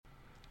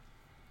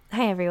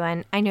Hi,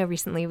 everyone. I know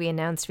recently we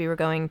announced we were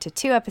going to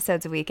 2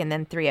 episodes a week and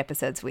then 3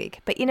 episodes a week.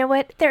 But you know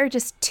what? There are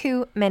just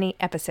too many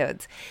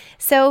episodes.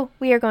 So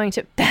we are going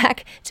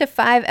back to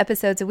 5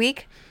 episodes a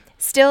week.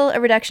 Still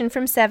a reduction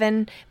from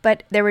 7,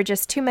 but there were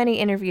just too many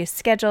interviews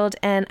scheduled,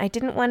 and I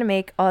didn't want to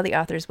make all the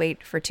authors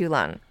wait for too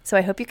long. So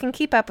I hope you can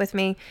keep up with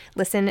me.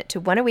 Listen to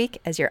 1 a week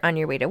as you're on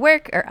your way to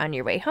work or on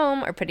your way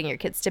home or putting your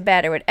kids to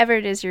bed or whatever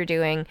it is you're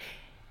doing.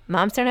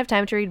 Moms Don't Have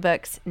Time to Read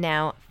Books,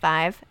 now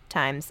 5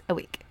 times a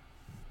week.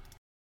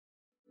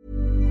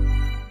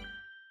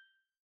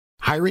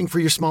 Hiring for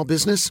your small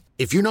business?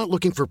 If you're not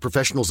looking for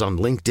professionals on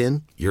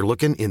LinkedIn, you're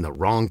looking in the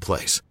wrong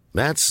place.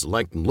 That's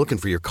like looking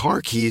for your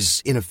car keys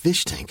in a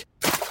fish tank.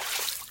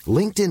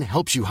 LinkedIn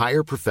helps you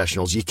hire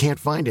professionals you can't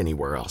find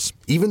anywhere else,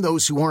 even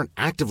those who aren't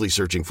actively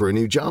searching for a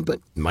new job but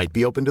might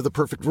be open to the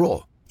perfect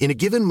role. In a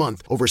given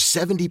month, over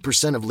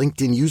 70% of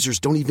LinkedIn users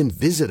don't even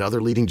visit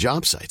other leading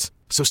job sites.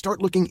 So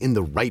start looking in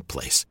the right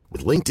place.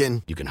 With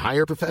LinkedIn, you can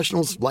hire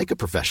professionals like a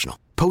professional.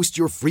 Post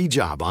your free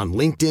job on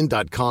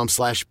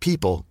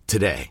linkedin.com/people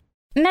today.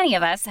 Many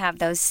of us have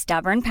those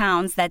stubborn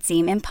pounds that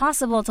seem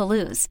impossible to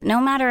lose,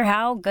 no matter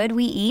how good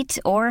we eat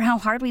or how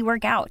hard we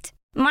work out.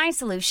 My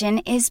solution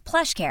is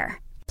PlushCare.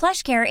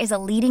 PlushCare is a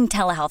leading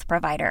telehealth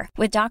provider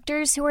with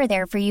doctors who are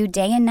there for you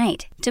day and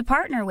night to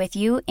partner with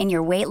you in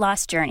your weight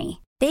loss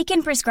journey. They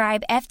can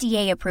prescribe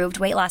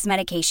FDA-approved weight loss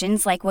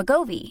medications like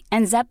Wegovy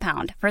and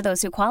Zepbound for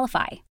those who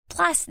qualify.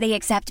 Plus, they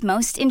accept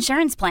most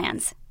insurance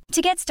plans.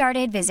 To get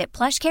started, visit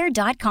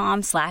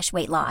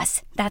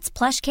plushcare.com/weightloss. That's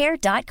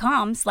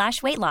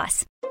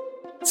plushcare.com/weightloss.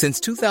 Since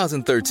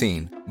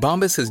 2013,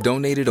 Bombas has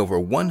donated over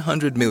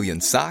 100 million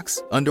socks,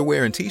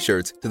 underwear, and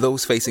T-shirts to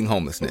those facing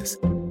homelessness.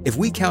 If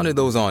we counted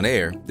those on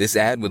air, this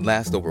ad would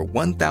last over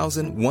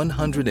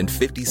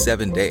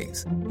 1,157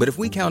 days. But if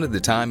we counted the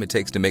time it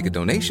takes to make a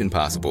donation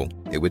possible,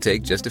 it would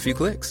take just a few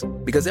clicks.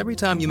 Because every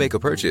time you make a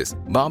purchase,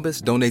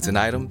 Bombas donates an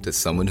item to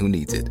someone who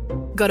needs it.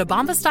 Go to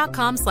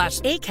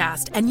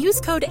bombas.com/ACAST and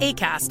use code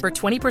ACAST for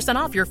 20%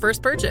 off your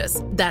first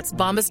purchase. That's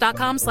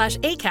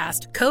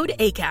bombas.com/ACAST, code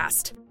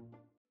ACAST.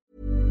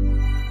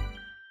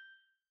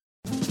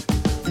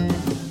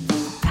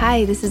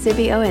 Hi, this is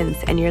Zibby Owens,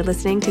 and you're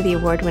listening to the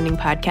award-winning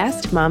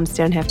podcast, Moms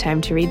Don't Have Time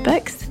to Read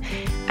Books.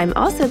 I'm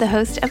also the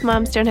host of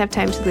Moms Don't Have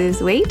Time to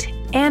Lose Weight,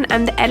 and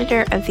I'm the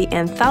editor of the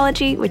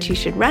anthology, which you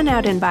should run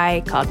out and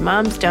buy, called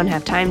Moms Don't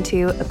Have Time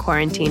to, a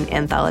quarantine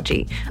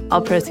anthology. All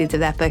proceeds of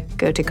that book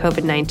go to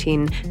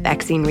COVID-19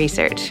 vaccine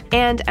research.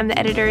 And I'm the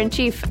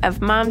editor-in-chief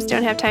of Moms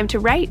Don't Have Time to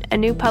Write, a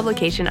new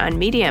publication on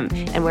Medium,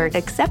 and we're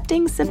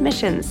accepting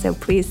submissions, so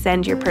please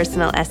send your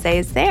personal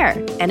essays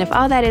there. And if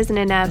all that isn't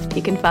enough,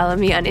 you can follow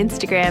me on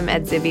Instagram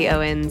at Zibby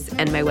Owens,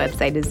 and my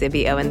website is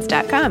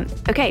zibbyowens.com.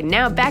 Okay,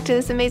 now back to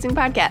this amazing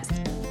podcast.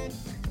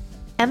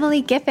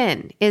 Emily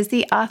Giffin is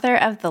the author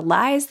of The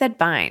Lies That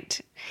Bind.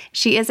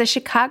 She is a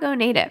Chicago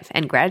native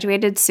and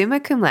graduated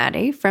summa cum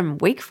laude from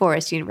Wake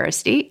Forest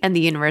University and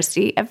the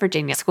University of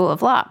Virginia School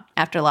of Law.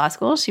 After law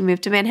school, she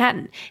moved to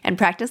Manhattan and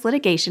practiced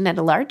litigation at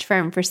a large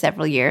firm for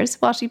several years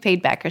while she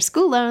paid back her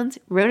school loans,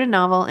 wrote a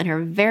novel in her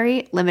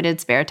very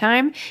limited spare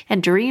time,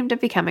 and dreamed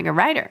of becoming a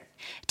writer.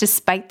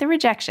 Despite the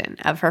rejection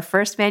of her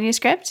first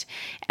manuscript,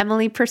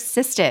 Emily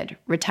persisted,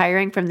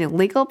 retiring from the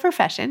legal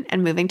profession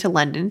and moving to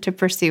London to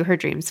pursue her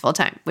dreams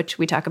full-time, which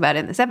we talk about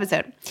in this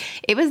episode.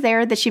 It was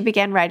there that she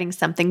began writing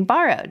Something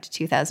Borrowed,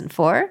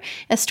 2004,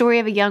 a story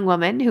of a young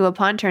woman who,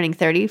 upon turning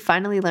 30,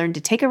 finally learned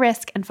to take a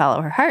risk and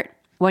follow her heart.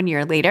 1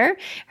 year later,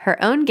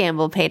 her own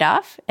gamble paid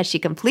off as she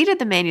completed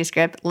the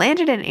manuscript,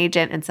 landed an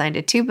agent, and signed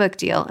a 2-book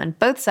deal on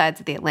both sides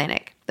of the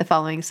Atlantic. The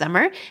following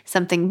summer,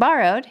 Something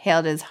Borrowed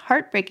hailed his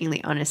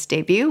heartbreakingly honest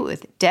debut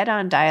with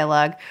dead-on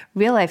dialogue,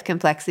 real-life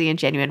complexity, and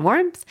genuine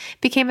warmth,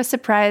 became a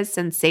surprise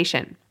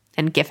sensation.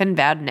 And Giffin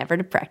vowed never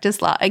to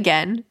practice law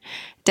again.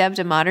 Dubbed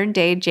a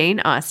modern-day Jane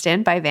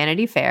Austen by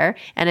Vanity Fair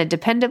and a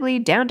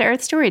dependably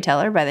down-to-earth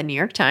storyteller by the New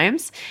York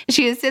Times,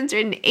 she has since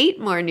written 8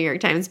 more New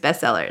York Times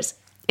bestsellers,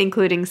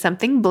 including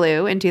Something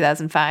Blue in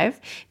 2005,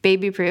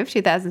 Baby Proof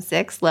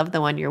 2006, Love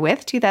the One You're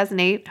With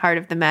 2008, Heart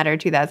of the Matter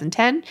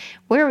 2010,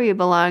 Where We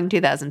Belong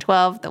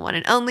 2012, The One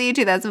and Only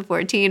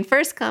 2014,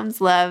 First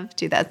Comes Love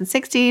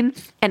 2016,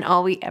 and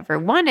All We Ever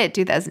Wanted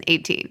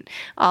 2018.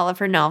 All of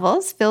her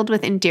novels, filled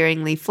with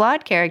endearingly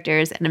flawed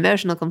characters and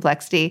emotional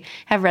complexity,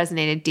 have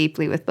resonated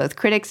deeply with both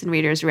critics and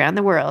readers around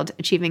the world,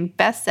 achieving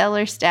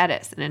bestseller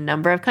status in a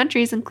number of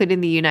countries, including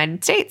the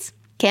United States,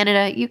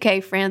 Canada,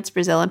 UK, France,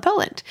 Brazil, and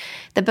Poland.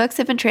 The books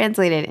have been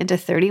translated into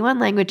 31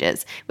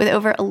 languages, with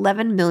over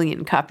 11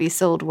 million copies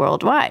sold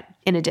worldwide.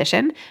 In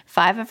addition,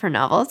 5 of her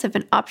novels have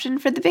been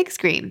optioned for the big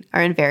screen,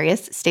 are in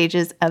various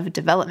stages of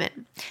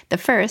development. The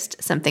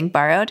first, Something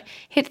Borrowed,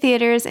 hit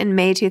theaters in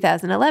May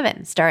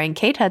 2011, starring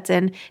Kate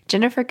Hudson,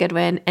 Jennifer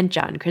Goodwin, and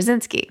John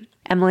Krasinski.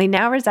 Emily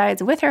now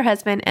resides with her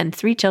husband and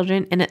 3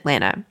 children in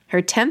Atlanta.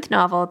 Her 10th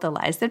novel, The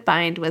Lies That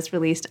Bind, was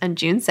released on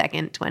June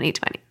 2nd,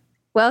 2020.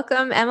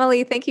 Welcome,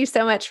 Emily. Thank you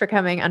so much for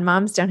coming on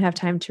Moms Don't Have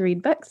Time to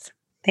Read Books.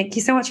 Thank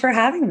you so much for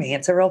having me.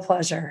 It's a real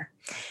pleasure.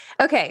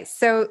 Okay,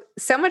 so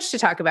much to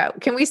talk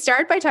about. Can we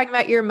start by talking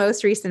about your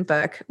most recent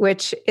book,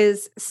 which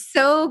is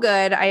so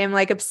good? I am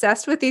like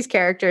obsessed with these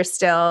characters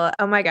still.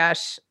 Oh my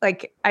gosh.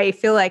 Like I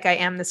feel like I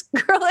am this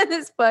girl in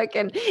this book.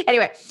 And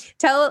anyway,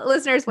 tell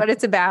listeners what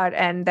it's about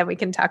and then we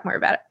can talk more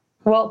about it.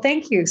 Well,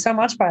 thank you so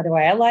much, by the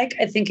way. I like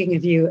thinking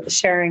of you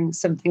sharing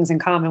some things in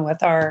common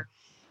with our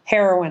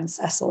heroine,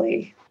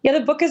 Cecily. Yeah,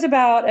 the book is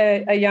about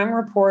a young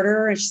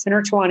reporter, and she's in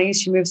her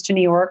 20s. She moves to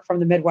New York from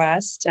the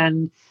Midwest,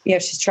 and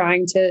she's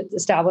trying to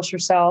establish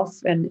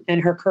herself and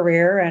her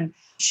career. And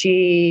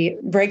she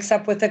breaks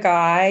up with a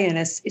guy and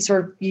is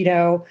sort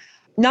of,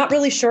 not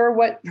really sure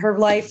what her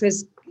life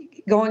is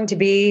going to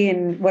be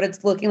and what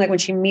it's looking like when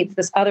she meets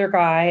this other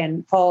guy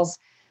and falls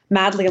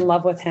madly in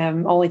love with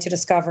him, only to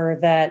discover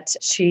that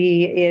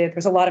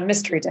there's a lot of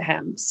mystery to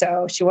him.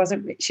 So she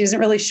isn't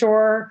really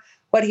sure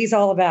what he's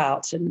all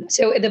about. And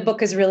so the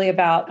book is really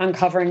about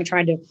uncovering,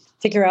 trying to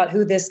figure out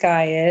who this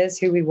guy is,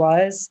 who he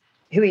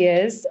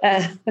is,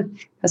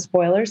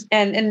 spoilers.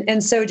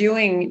 And so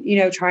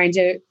doing, trying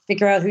to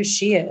figure out who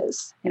she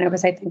is,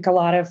 because I think a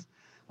lot of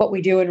what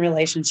we do in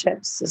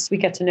relationships is we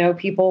get to know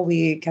people,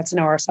 we get to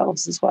know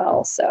ourselves as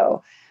well.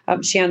 So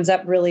she ends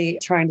up really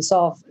trying to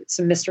solve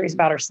some mysteries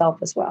about herself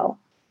as well.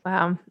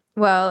 Wow.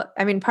 Well,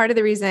 I mean, part of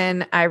the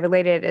reason I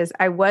related is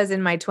I was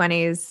in my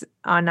 20s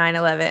on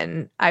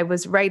 9/11. I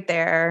was right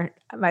there.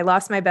 I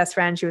lost my best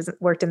friend. She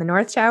worked in the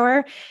North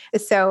Tower.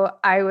 So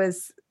I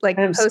was like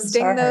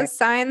posting those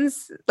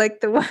signs,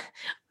 like the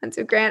ones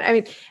of Grant. I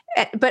mean,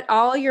 but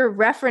all your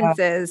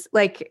references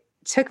like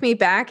took me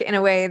back in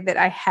a way that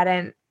I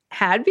hadn't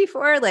had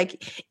before.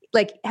 Like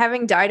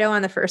having Dido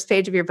on the first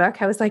page of your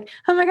book, I was like,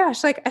 oh my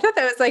gosh, like I thought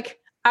that was like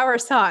our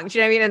song. Do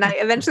you know what I mean? And I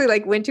eventually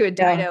like went to a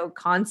Dido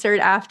concert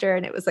after,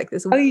 and it was like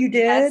this. Oh, you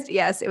did? Fest.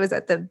 Yes. It was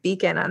at the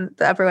Beacon on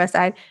the Upper West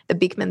Side, the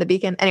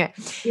Beacon. Anyway.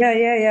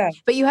 Yeah.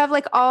 But you have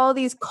like all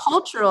these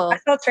cultural. I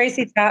saw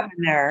Tracy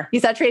Chapman there. You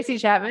saw Tracy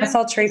Chapman? I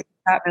saw Tracy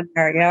Chapman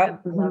there. Yeah.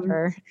 I love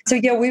her. So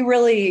yeah, we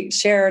really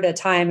shared a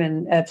time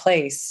and a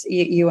place,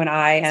 you and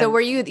I. And so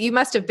you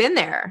must have been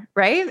there,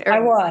 right? I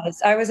was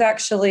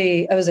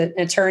an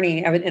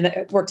attorney.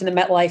 I worked in the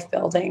MetLife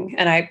building,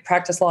 and I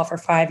practiced law for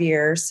 5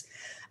 years.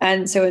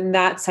 And so in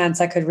that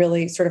sense, I could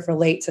really sort of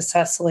relate to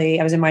Cecily.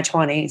 I was in my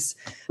 20s,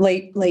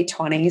 late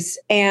 20s.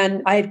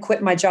 And I had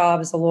quit my job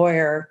as a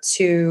lawyer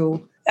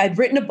I'd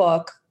written a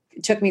book.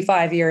 It took me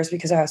 5 years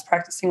because I was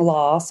practicing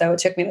law. So it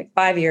took me like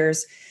 5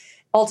 years.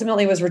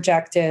 Ultimately was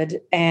rejected.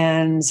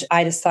 And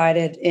I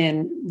decided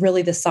in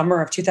really the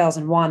summer of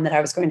 2001 that I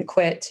was going to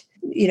quit,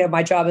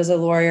 my job as a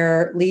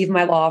lawyer, leave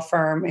my law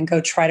firm and go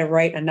try to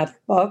write another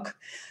book.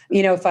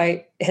 If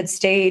I had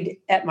stayed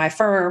at my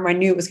firm, I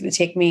knew it was going to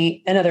take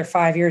me another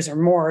 5 years or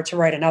more to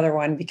write another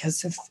one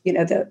because of,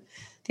 the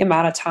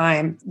amount of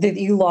time that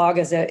you log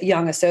as a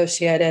young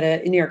associate at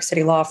a New York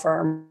City law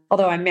firm.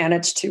 Although I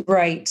managed to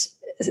write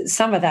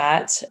some of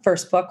that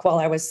first book while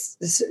I was,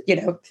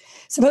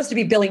 supposed to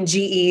be billing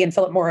GE and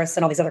Philip Morris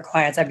and all these other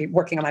clients. I'd be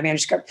working on my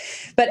manuscript.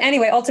 But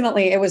anyway,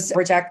 ultimately it was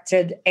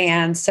rejected.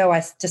 And so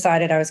I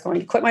decided I was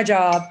going to quit my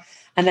job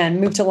and then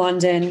move to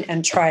London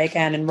and try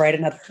again and write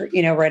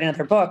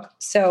another book.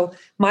 So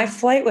my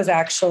flight was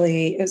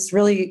it was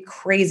really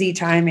crazy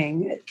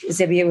timing,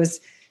 Zibby. It was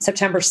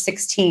September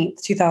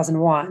 16th,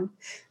 2001.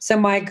 So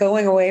my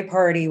going away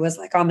party was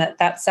like on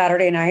that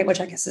Saturday night, which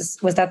I guess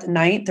was that the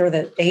 9th or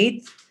the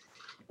 8th?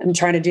 I'm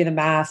trying to do the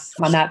math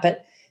on that,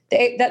 but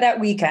that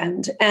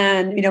weekend.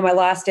 And, my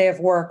last day of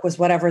work was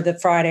whatever the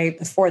Friday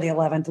before the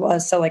 11th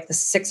was. So like the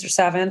 6th or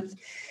 7th.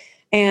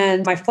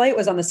 And my flight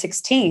was on the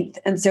 16th.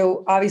 And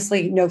so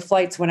obviously no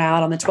flights went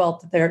out on the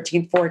 12th,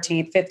 13th,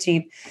 14th,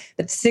 15th.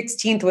 The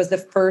 16th was the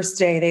first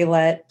day they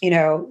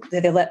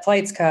let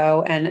flights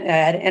go, and I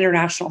had an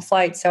international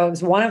flight. So it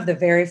was one of the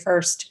very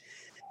first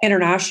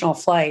international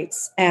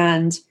flights.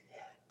 And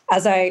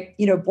as I,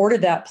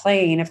 boarded that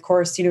plane, of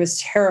course, it was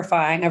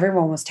terrifying.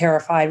 Everyone was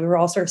terrified. We were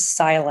all sort of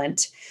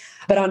silent.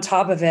 But on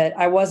top of it,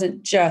 I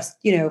wasn't just,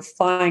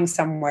 flying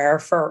somewhere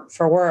for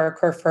work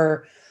or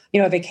for,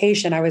 a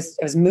vacation. I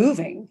was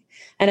moving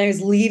and I was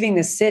leaving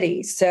the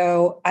city.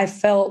 So I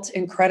felt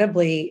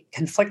incredibly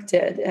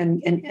conflicted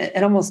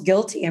and almost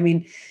guilty. I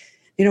mean,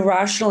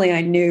 rationally, I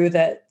knew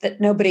that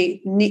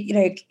nobody,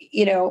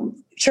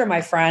 sure,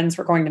 my friends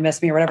were going to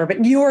miss me or whatever,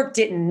 but New York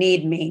didn't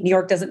need me. New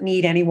York doesn't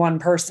need any one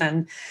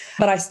person.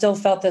 But I still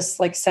felt this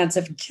like sense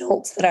of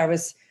guilt that I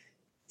was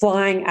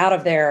flying out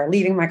of there,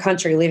 leaving my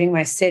country, leaving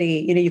my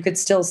city. You could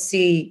still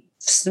see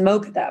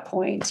smoke at that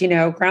point,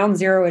 ground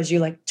zero as you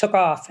like took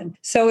off. And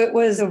so it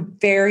was a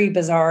very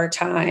bizarre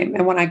time.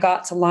 And when I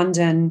got to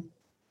London,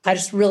 I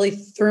just really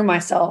threw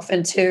myself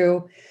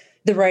into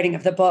the writing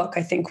of the book.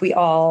 I think we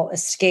all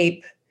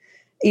escape,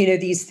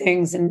 these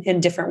things in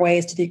different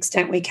ways to the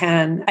extent we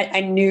can.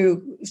 I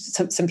knew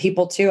some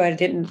people too. I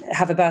didn't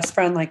have a best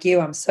friend like you.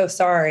 I'm so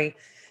sorry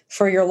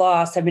for your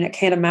loss. I mean, I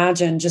can't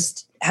imagine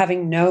just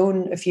having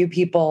known a few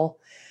people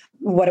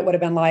what it would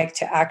have been like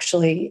to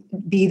actually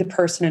be the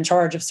person in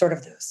charge of sort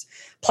of those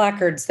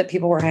placards that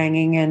people were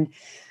hanging. And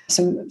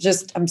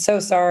I'm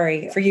so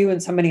sorry for you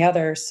and so many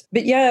others.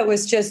 But yeah, it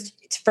was just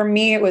for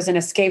me, it was an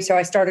escape. So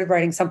I started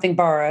writing Something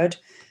Borrowed,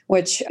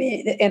 which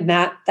in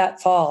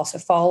that fall, so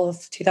fall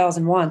of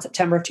 2001,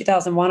 September of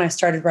 2001, I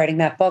started writing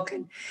that book.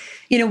 And,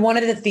 one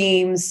of the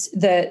themes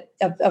of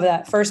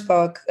that first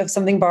book of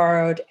Something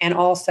Borrowed, and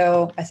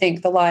also I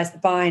think The Lies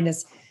That Bind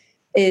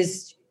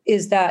is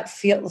that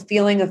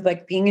feeling of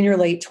like being in your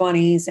late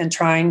 20s and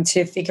trying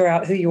to figure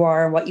out who you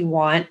are and what you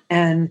want.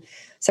 And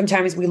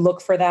sometimes we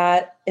look for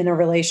that in a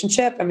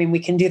relationship. I mean, we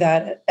can do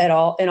that in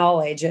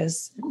all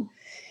ages.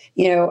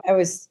 I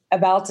was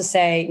about to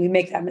say we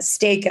make that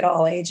mistake at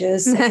all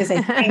ages, because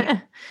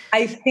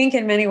I think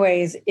in many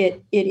ways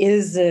it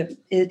is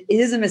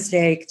a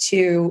mistake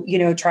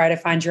to, try to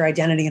find your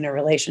identity in a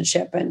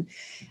relationship and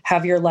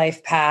have your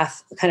life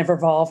path kind of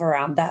revolve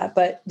around that.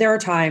 But there are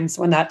times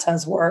when that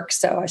does work.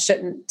 So I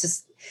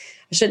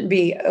shouldn't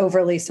be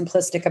overly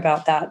simplistic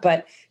about that.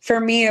 But for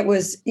me, it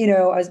was,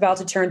 I was about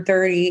to turn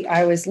 30.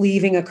 I was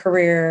leaving a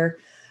career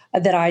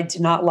that I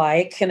did not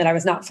like and that I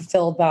was not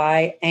fulfilled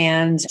by,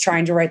 and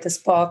trying to write this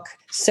book.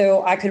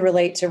 So I could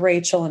relate to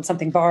Rachel and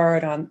Something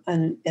Borrowed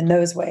in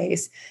those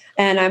ways.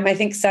 And I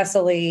think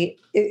Cecily,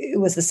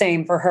 it was the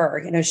same for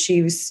her.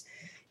 She was,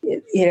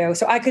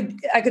 so I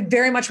could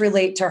very much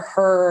relate to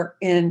her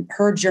in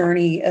her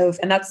journey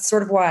and that's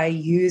sort of why I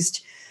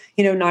used,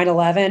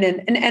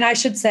 9/11. And I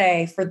should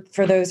say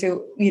for those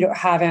who,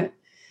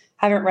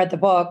 haven't read the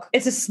book,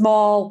 it's a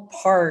small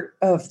part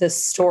of the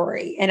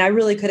story. And I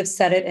really could have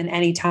said it in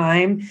any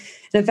time.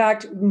 And in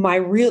fact,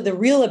 the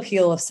real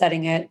appeal of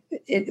setting it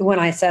when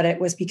I said it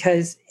was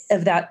because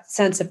of that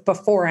sense of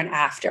before and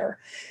after.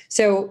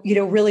 So,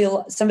 really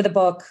some of the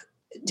book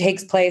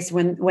takes place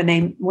when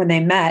they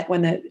met,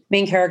 when the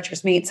main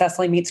characters meet,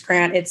 Cecily meets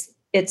Grant.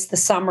 It's the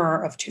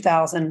summer of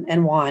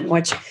 2001,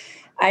 which,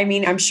 I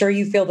mean, I'm sure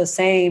you feel the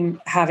same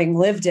having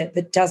lived it,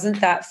 but doesn't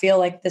that feel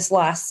like this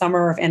last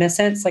summer of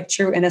innocence, like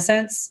true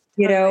innocence?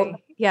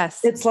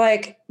 Yes. It's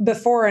like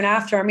before and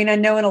after. I mean, I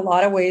know in a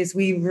lot of ways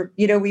we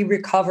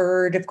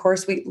recovered. Of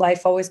course,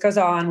 life always goes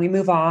on. We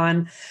move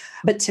on.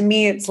 But to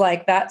me, it's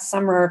like that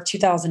summer of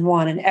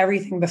 2001 and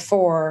everything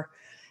before.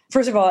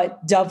 First of all, it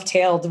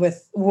dovetailed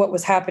with what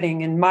was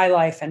happening in my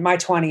life and my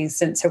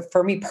 20s. And so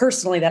for me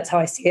personally, that's how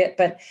I see it.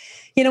 But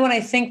when I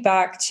think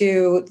back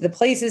to the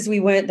places we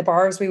went, the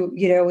bars we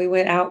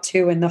went out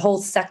to, and the whole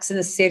Sex in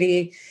the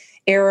City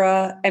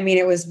era. I mean,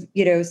 it was,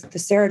 the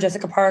Sarah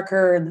Jessica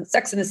Parker and the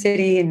Sex in the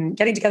City and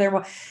getting together.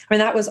 I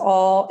mean, it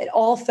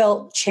all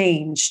felt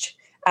changed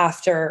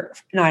after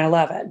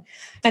 9/11.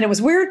 And it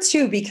was weird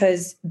too,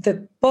 because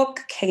the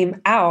book came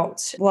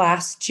out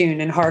last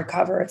June in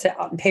hardcover. It's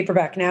out in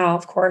paperback now,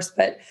 of course,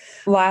 but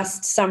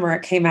last summer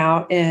it came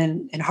out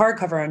in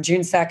hardcover on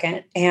June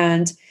 2nd.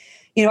 And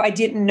I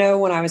didn't know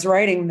when I was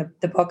writing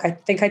the book. I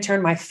think I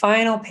turned my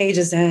final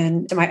pages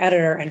in to my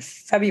editor in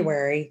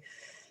February,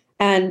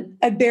 and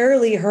I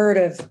barely heard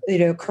of,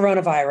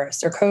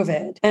 coronavirus or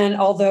COVID. And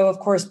although, of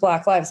course,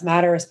 Black Lives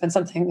Matter has been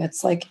something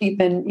that's like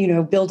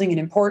been, building in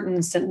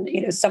importance and,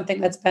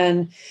 something that's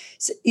been,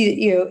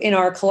 in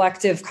our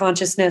collective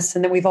consciousness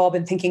and that we've all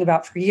been thinking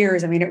about for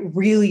years. I mean, it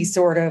really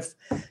sort of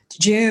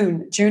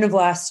June of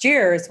last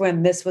year is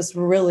when this was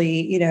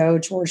really,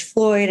 George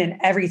Floyd and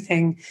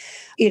everything,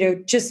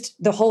 just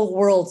the whole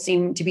world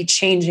seemed to be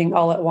changing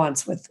all at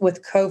once with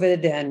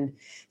COVID and,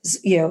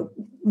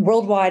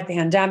 worldwide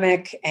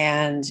pandemic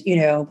and,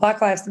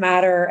 Black Lives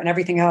Matter and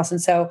everything else.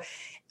 And so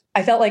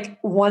I felt like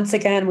once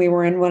again, we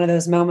were in one of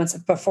those moments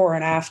of before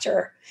and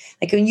after.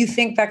 Like when you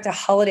think back to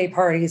holiday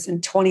parties in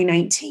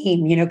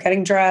 2019,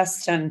 getting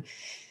dressed and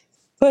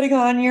putting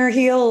on your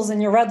heels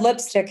and your red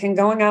lipstick and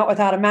going out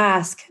without a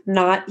mask,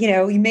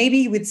 maybe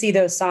you would see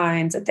those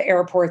signs at the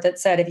airport that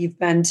said, if you've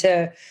been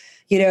to,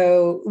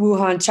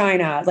 Wuhan,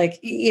 China, like,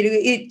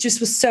 it just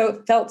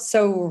felt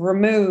so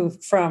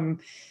removed from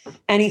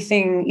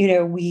anything,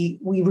 we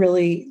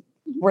really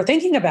were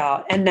thinking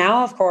about. And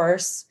now, of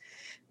course,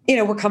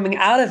 we're coming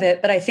out of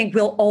it, but I think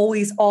we'll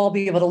always all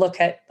be able to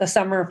look at the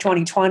summer of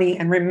 2020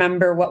 and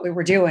remember what we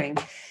were doing.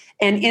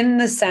 And in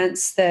the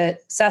sense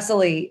that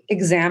Cecily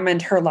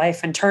examined her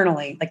life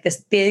internally, like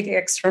this big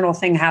external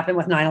thing happened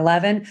with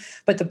 9/11,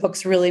 but the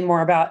book's really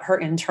more about her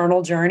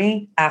internal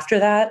journey after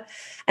that.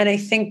 And I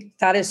think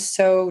that is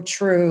so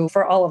true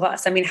for all of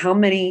us. I mean, how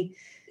many,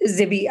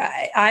 Zibby,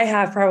 I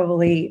have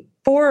probably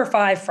 4 or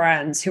 5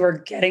 friends who are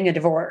getting a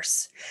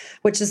divorce,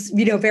 which is,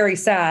 very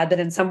sad that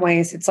in some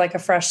ways it's like a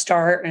fresh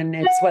start and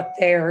it's what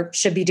they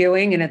should be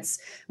doing. And it's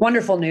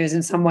wonderful news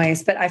in some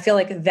ways. But I feel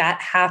like that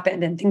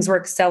happened and things were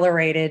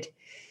accelerated,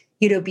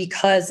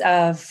 because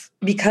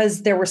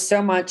there was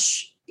so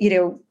much,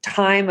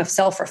 time of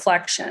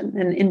self-reflection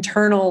and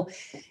internal,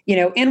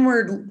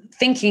 inward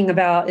thinking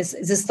about, is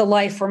this the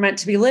life we're meant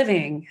to be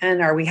living?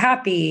 And are we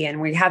happy?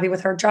 And we're happy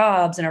with our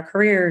jobs and our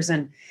careers?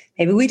 And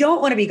maybe we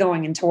don't want to be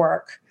going into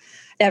work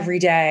every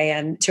day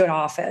and to an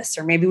office,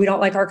 or maybe we don't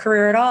like our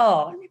career at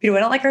all. Or maybe we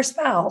don't like our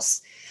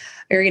spouse,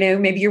 or,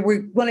 maybe we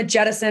want to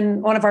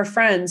jettison one of our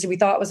friends who we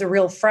thought was a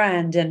real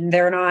friend and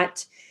they're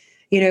not,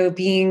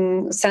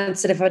 being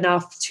sensitive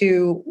enough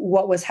to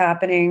what was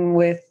happening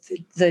with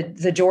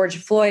the George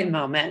Floyd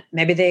moment.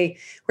 Maybe they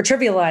were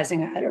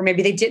trivializing it, or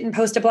maybe they didn't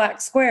post a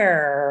black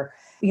square,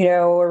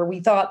 or we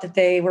thought that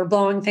they were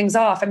blowing things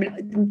off. I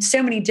mean,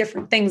 so many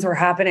different things were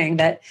happening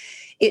that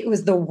it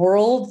was the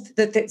world,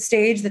 that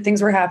stage that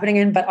things were happening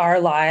in, but our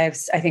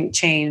lives, I think,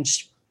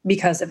 changed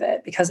because of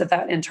it, because of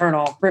that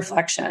internal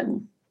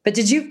reflection. But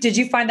did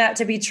you find that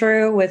to be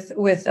true with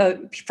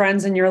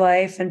friends in your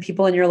life and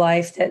people in your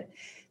life, that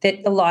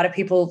a lot of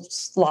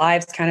people's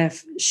lives kind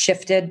of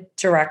shifted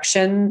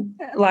direction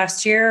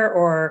last year,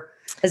 or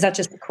is that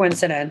just a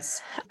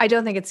coincidence? I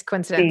don't think it's a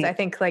coincidence. I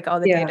think like all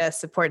the data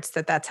supports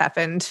that that's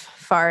happened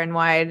far and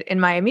wide. In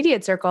my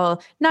immediate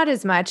circle, not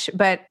as much,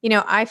 but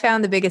I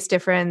found the biggest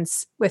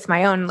difference with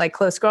my own like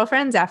close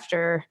girlfriends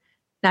after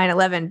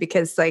 9/11,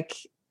 because like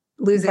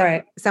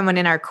losing someone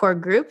in our core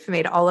group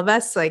made all of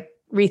us like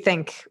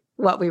rethink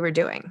what we were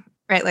doing.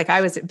 Right. Like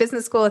I was at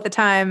business school at the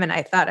time and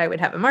I thought I would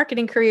have a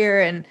marketing career.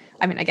 And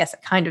I mean, I guess I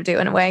kind of do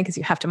in a way, because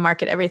you have to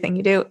market everything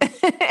you do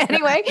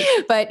anyway.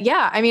 But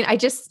yeah, I mean,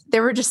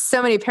 there were just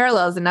so many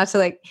parallels, and not to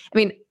like, I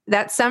mean,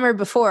 that summer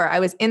before I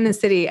was in the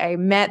city, I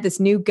met this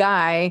new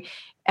guy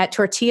at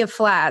Tortilla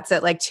Flats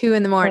at like 2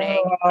 a.m.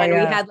 We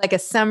had like a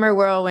summer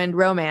whirlwind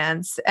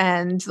romance.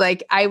 And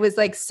like, I was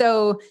like,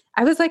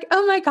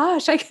 oh my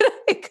gosh, it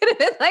could have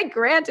been like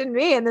Grant and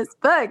me in this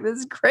book. This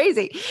is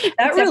crazy.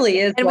 That really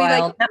is and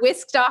wild. We like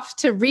whisked off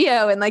to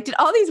Rio and like did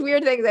all these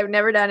weird things I've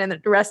never done in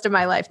the rest of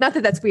my life. Not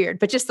that that's weird,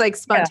 but just like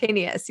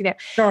spontaneous,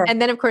 Sure.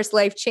 And then of course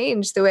life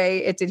changed the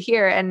way it did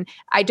here. And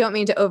I don't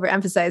mean to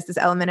overemphasize this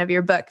element of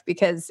your book,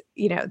 because,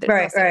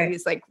 there's also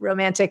these like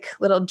romantic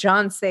little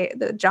jaunts they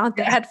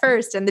had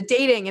first, and the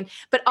dating,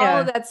 but all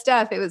of that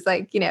stuff, it was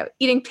like,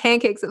 eating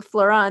pancakes with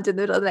Florent in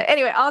the middle of the night.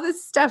 Anyway, all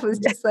this stuff was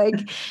just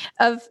like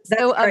of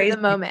the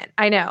moment.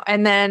 I know.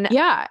 And then,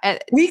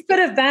 we could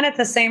have been at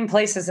the same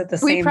places at the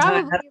same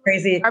time. That's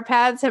crazy. Our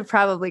paths have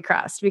probably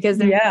crossed, because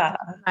there's so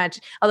much,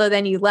 although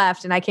then you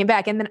left and I came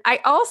back. And then I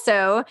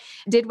also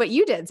did what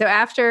you did. So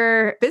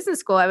after business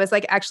school, I was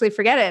like, actually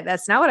forget it.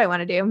 That's not what I want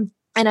to do.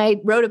 And I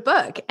wrote a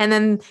book, and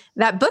then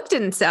that book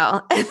didn't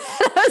sell. And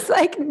I was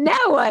like, now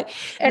what?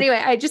 Anyway,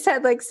 I just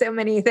had like so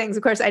many things.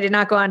 Of course, I did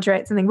not go on to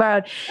write something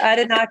wild. I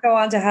did not go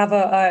on to have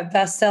a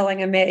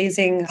best-selling,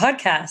 amazing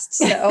podcast.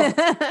 So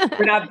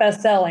we're not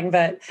best-selling,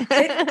 but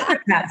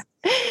podcast.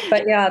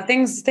 But yeah,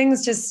 things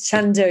just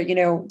tend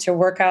to, to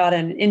work out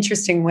in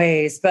interesting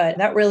ways. But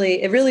it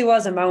really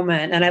was a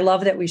moment. And I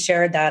love that we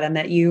shared that, and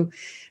that you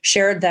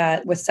shared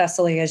that with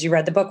Cecily as you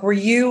read the book. Were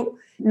you,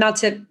 not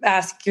to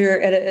ask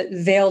a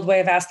veiled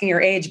way of asking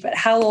your age, but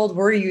how old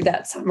were you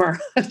that summer?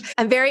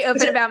 I'm very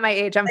open about my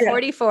age. I'm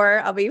 44.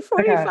 I'll be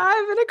 45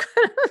 in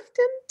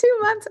 2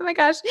 months. Oh my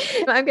gosh.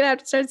 I'm going to have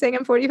to start saying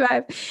I'm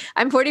 45.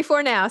 I'm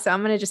 44 now, so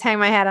I'm going to just hang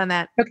my hat on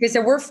that. Okay. So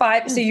we're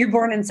 5. So you're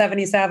born in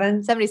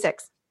 77?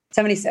 76.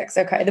 76.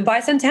 Okay. The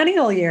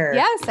bicentennial year.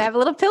 Yes. I have a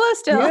little pillow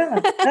still. Yeah.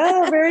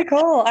 Oh, very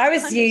cool. I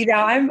was,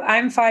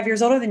 I'm 5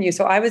 years older than you.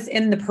 So I was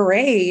in the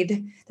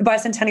parade, the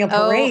bicentennial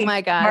parade. Oh my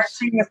gosh.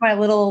 Marching with my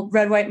little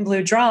red, white, and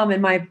blue drum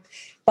and my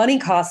bunny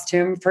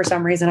costume. For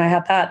some reason I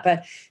had that.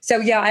 But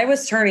so, I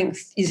was turning,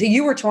 so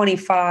you were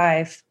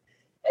 25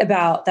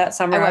 about that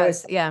summer. I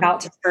was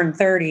about to turn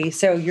 30.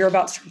 So you're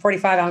about to turn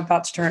 45. I'm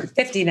about to turn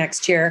 50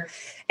 next year.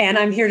 And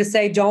I'm here to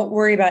say, don't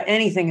worry about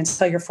anything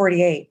until you're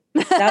 48.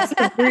 That's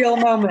the real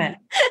moment.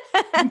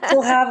 You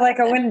still have like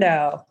a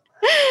window.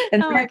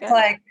 And it's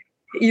like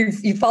you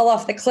fall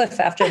off the cliff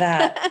after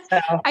that. So.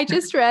 I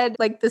just read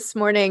like this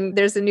morning,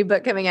 there's a new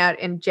book coming out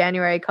in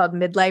January called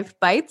Midlife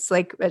Bites,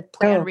 like a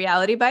play on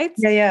reality bites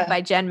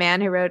by Jen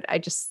Mann, who wrote,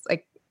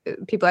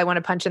 people I want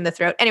to punch in the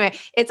throat. Anyway,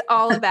 it's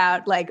all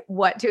about like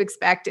what to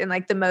expect in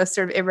like the most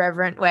sort of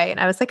irreverent way. And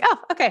I was like, oh,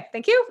 okay.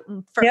 Thank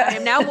you. I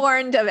am now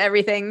warned of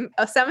everything.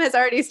 Some has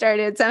already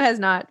started, some has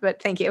not,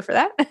 but thank you for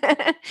that.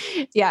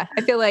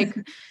 I feel like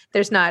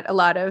there's not a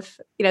lot of,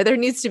 there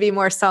needs to be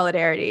more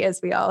solidarity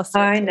as we all.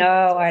 I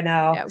know.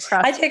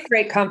 I take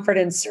great comfort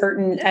in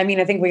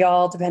I think we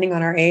all, depending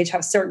on our age,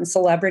 have certain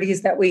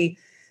celebrities that we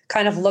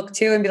kind of look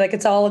to and be like,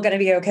 it's all going to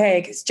be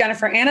okay. Because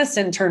Jennifer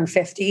Aniston turned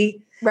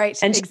 50. Right.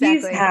 And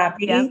she's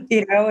happy,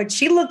 and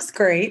she looks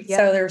great. Yep.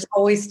 So there's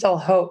always still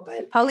hope.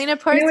 But Paulina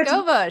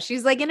Porizkova,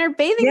 she's like in her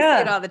bathing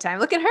suit all the time.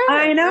 Look at her.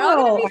 I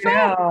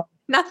know.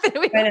 Not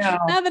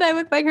that I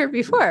looked like her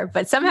before,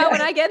 but somehow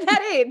when I get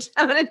that age,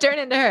 I'm going to turn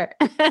into her.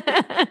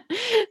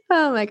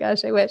 Oh my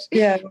gosh, I wish.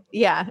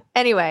 Yeah.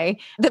 Anyway,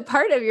 the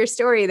part of your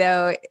story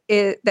though,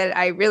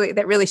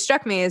 that really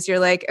struck me is you're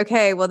like,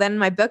 okay, well then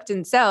my book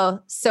didn't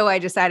sell. So I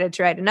decided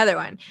to write another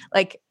one.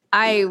 Like,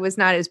 I was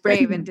not as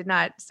brave and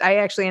I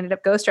actually ended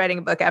up ghostwriting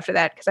a book after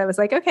that, because I was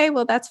like, okay,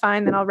 well, that's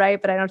fine. Then I'll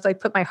write, but I don't have to like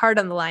put my heart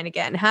on the line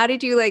again. How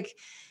did you like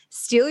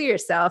steel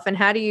yourself? And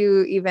how do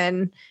you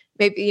even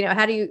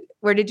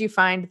where did you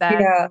find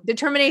that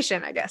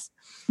determination, I guess?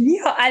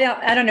 Yeah,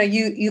 I don't know.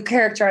 You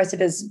characterized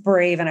it as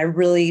brave. And I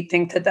really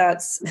think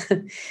that's,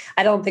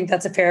 I don't think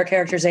that's a fair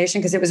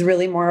characterization, because it was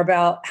really more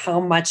about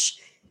how much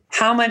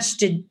how much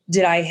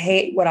did I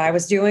hate what I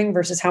was doing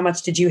versus how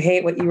much did you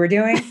hate what you were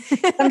doing?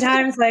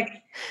 Sometimes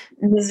like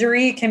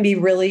misery can be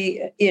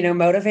really,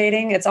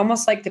 motivating. It's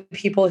almost like the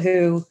people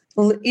who,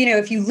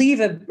 if you leave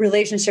a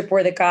relationship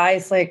where the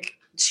guy's like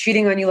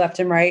cheating on you left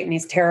and right and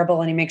he's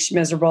terrible and he makes you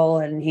miserable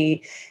and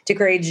he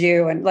degrades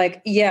you, and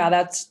like, yeah,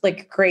 that's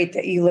like great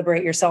that you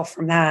liberate yourself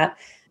from that.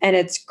 And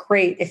it's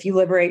great if you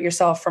liberate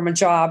yourself from a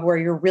job where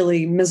you're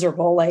really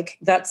miserable. Like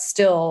that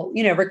still,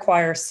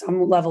 requires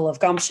some level of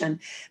gumption.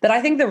 But I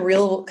think the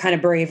real kind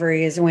of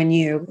bravery is when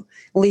you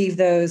leave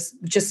those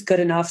just good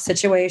enough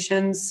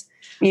situations,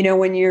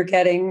 when you're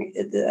getting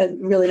a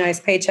really nice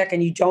paycheck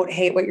and you don't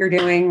hate what you're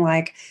doing,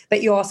 like,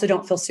 but you also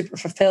don't feel super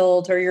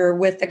fulfilled, or you're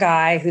with a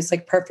guy who's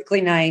like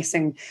perfectly nice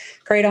and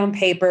great on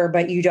paper,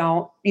 but you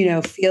don't,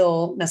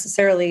 feel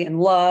necessarily in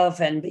love,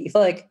 but you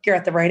feel like you're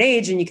at the right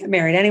age and you get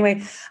married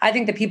anyway. I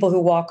think the people who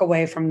walk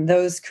away from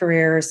those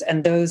careers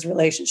and those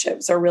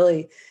relationships are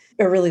really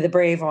the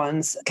brave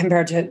ones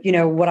compared to,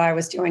 what I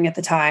was doing at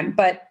the time.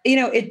 But,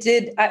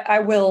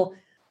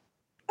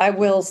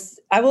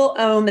 I will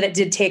own that it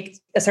did take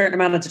a certain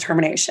amount of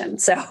determination.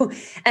 So,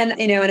 and,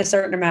 and a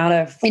certain amount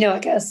of, I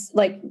guess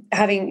like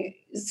having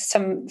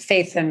some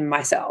faith in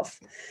myself.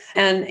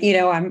 And,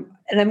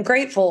 I'm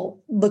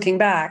grateful looking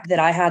back that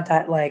I had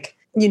that like,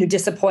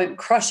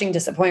 crushing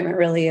disappointment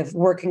really of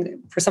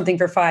working for something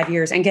for 5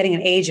 years and getting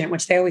an agent,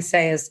 which they always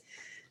say is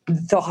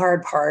the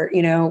hard part.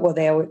 Well,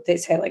 they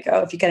say like, oh,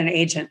 if you get an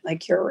agent,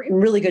 like you're in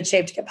really good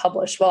shape to get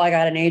published. Well, I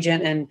got an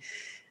agent and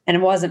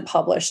it wasn't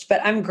published,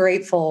 but I'm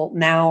grateful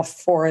now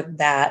for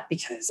that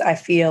because I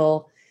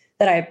feel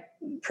that I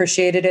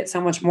appreciated it so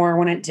much more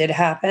when it did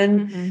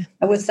happen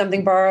with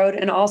Something Borrowed.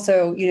 And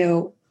also,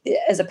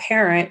 as a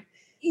parent,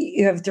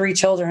 you have 3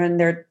 children.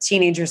 They're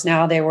teenagers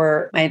now.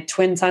 My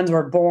twin sons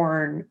were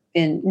born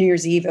in New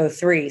Year's Eve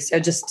 2003. So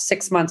just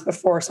 6 months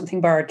before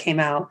Something Borrowed came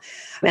out.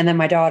 And then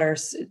my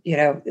daughter's,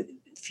 a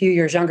few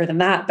years younger than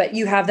that. But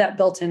you have that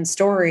built-in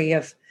story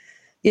of,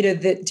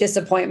 the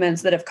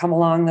disappointments that have come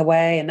along the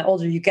way. And the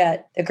older you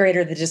get, the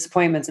greater the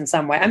disappointments in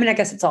some way. I mean, I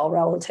guess it's all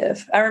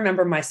relative. I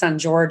remember my son,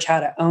 George,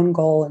 had an own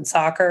goal in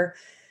soccer.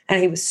 And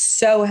he was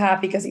so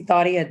happy because he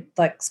thought he had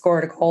like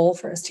scored a goal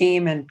for his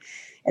team. And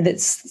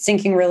it's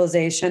sinking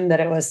realization that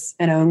it was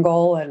an own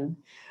goal. And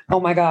oh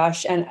my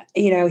gosh. And,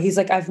 he's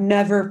like, I've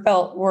never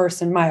felt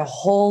worse in my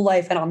whole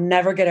life and I'll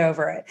never get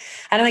over it.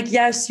 And I'm like,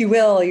 yes, you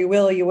will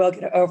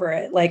get over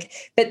it. Like,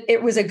 but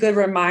it was a good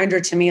reminder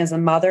to me as a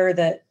mother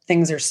that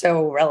things are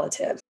so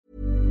relative.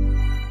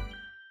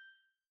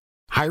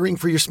 Hiring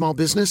for your small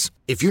business?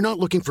 If you're not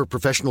looking for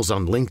professionals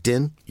on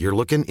LinkedIn, you're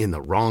looking in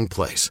the wrong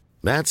place.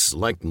 That's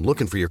like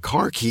looking for your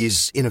car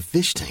keys in a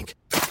fish tank.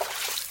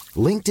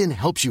 LinkedIn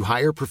helps you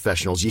hire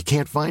professionals you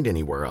can't find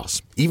anywhere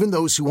else, even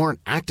those who aren't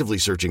actively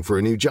searching for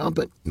a new job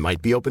but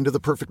might be open to the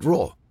perfect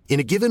role. In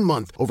a given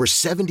month, over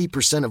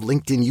 70% of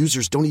LinkedIn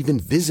users don't even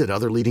visit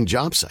other leading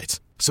job sites.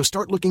 So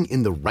start looking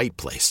in the right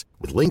place.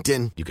 With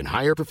LinkedIn, you can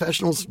hire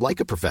professionals like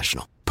a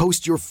professional.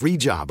 Post your free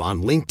job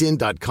on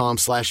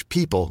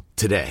linkedin.com/people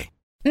today.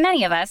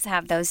 Many of us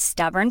have those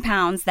stubborn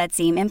pounds that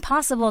seem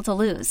impossible to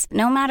lose,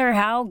 no matter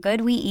how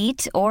good we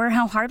eat or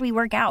how hard we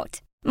work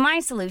out. My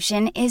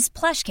solution is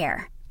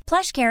PlushCare.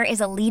 PlushCare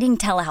is a leading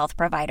telehealth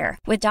provider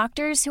with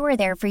doctors who are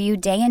there for you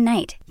day and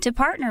night to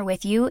partner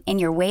with you in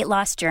your weight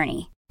loss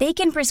journey. They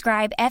can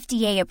prescribe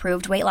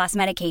FDA-approved weight loss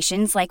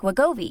medications like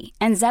Wegovy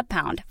and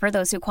Zepbound for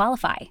those who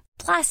qualify.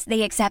 Plus,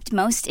 they accept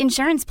most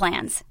insurance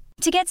plans.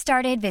 To get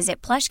started,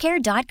 visit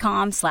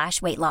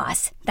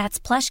plushcare.com/weightloss. That's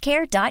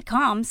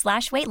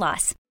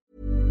plushcare.com/weightloss.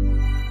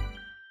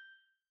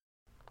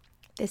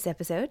 This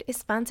episode is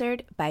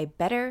sponsored by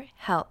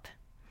BetterHelp.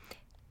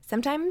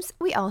 Sometimes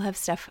we all have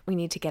stuff we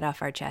need to get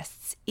off our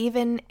chests.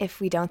 Even if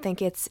we don't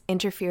think it's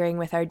interfering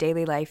with our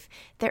daily life,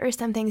 there are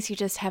some things you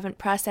just haven't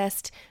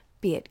processed,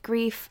 be it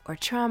grief or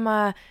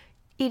trauma,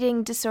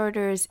 eating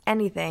disorders,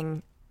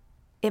 anything.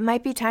 It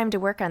might be time to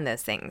work on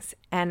those things,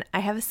 and I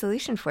have a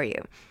solution for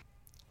you.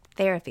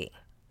 Therapy.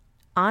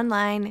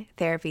 Online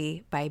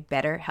therapy by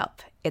BetterHelp.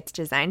 It's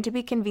designed to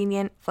be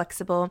convenient,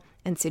 flexible,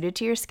 and suited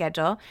to your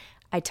schedule.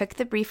 I took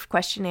the brief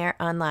questionnaire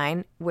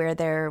online where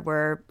there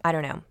were,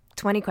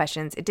 20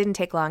 questions. It didn't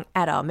take long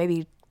at all,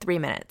 maybe 3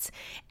 minutes.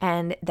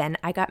 And then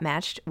I got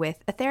matched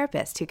with a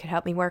therapist who could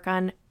help me work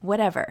on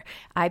whatever.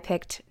 I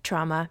picked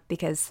trauma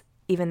because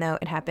even though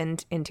it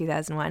happened in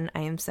 2001,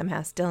 I am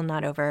somehow still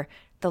not over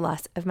the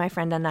loss of my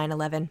friend on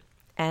 9/11.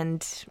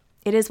 And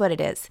it is what it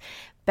is.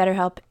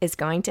 BetterHelp is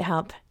going to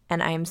help.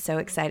 And I am so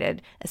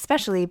excited,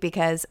 especially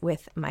because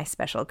with my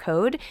special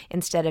code,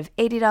 instead of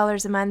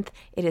 $80 a month,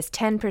 it is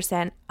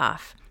 10%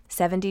 off,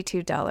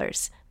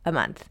 $72 a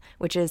month,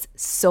 which is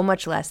so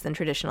much less than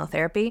traditional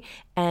therapy.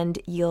 And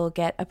you'll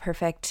get a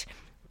perfect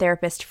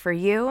therapist for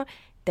you.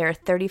 There are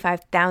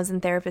 35,000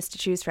 therapists to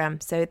choose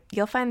from, so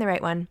you'll find the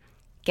right one.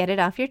 Get it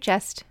off your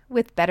chest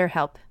with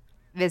BetterHelp.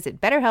 Visit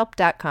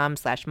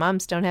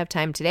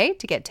betterhelp.com/momsdon'thavetime today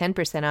to get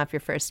 10% off your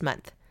first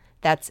month.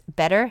 That's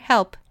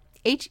BetterHelp,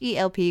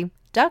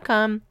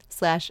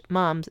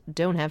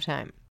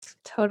 HELP.com/momsdon'thavetime.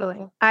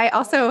 Totally. I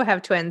also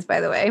have twins,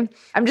 by the way.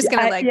 I'm just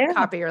going to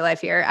copy your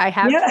life here. I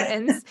have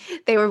twins.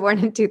 They were born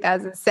in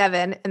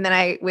 2007. And then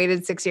I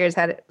waited 6 years,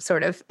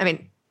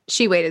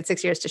 she waited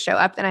 6 years to show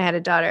up. Then I had a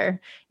daughter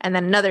and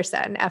then another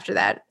son after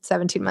that,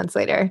 17 months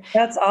later.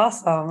 That's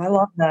awesome. I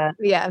love that.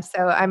 Yeah.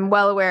 So I'm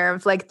well aware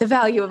of like the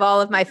value of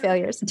all of my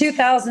failures.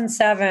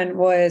 2007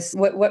 was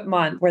what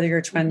month were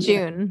your twins?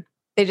 June.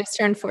 They just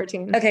turned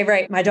 14. Okay,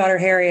 right. My daughter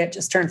Harriet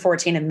just turned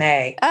 14 in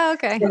May. Oh,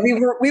 okay. So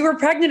we were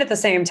pregnant at the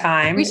same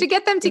time. We should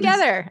get them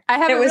together. I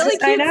have a really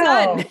cute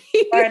son.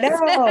 I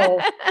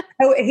know.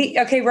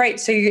 Okay, right.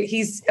 So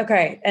he's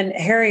okay. And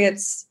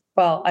Harriet's,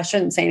 well, I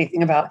shouldn't say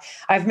anything about.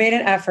 I've made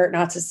an effort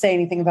not to say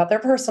anything about their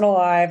personal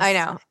lives. I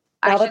know.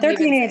 Now that they're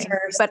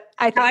teenagers, but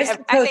I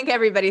think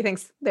everybody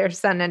thinks their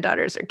son and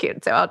daughters are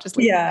cute. So I'll just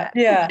leave that.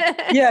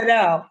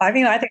 No. I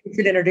think we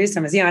should introduce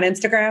him. Is he on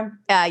Instagram?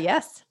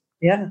 Yes.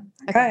 Yeah.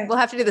 Okay. We'll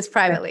have to do this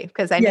privately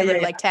because I never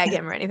tag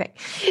him or anything.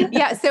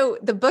 So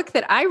the book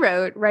that I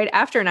wrote right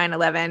after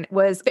 9/11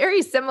 was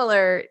very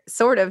similar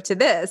sort of to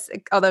this,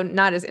 although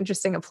not as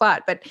interesting a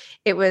plot, but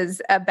it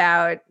was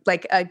about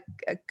like a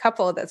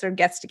couple that sort of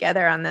gets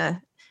together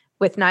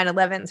with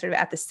 9/11 sort of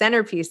at the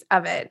centerpiece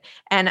of it.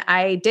 And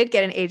I did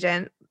get an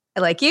agent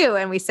like you,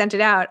 and we sent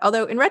it out.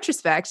 Although in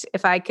retrospect,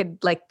 if I could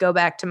like go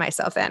back to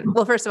myself then,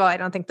 well, first of all, I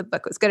don't think the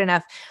book was good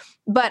enough.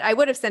 But I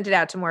would have sent it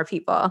out to more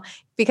people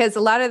because a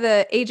lot of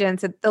the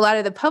agents, a lot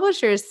of the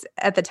publishers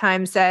at the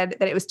time said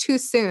that it was too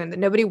soon, that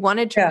nobody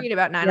wanted to read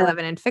about 9/11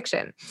 in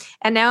fiction.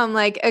 And now I'm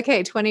like,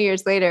 okay, 20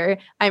 years later,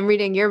 I'm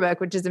reading your book,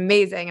 which is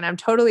amazing. And I'm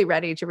totally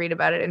ready to read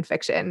about it in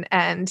fiction.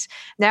 And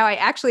now I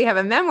actually have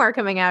a memoir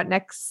coming out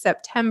next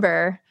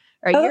September,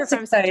 or a year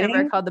from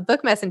September, called The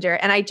Book Messenger.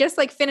 And I just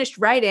like finished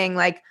writing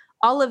like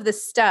all of the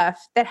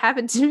stuff that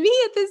happened to me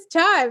at this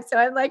time. So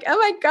I'm like, oh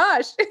my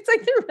gosh, it's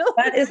like the real.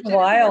 That is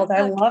wild.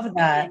 I love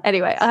that.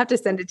 Anyway, I'll have to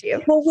send it to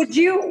you. Well, would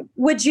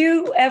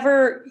you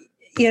ever,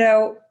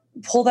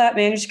 pull that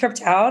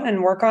manuscript out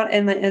and work on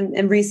and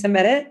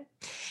resubmit it?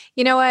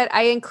 You know what?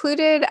 I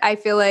included, I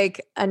feel like,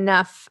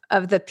 enough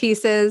of the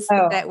pieces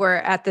that were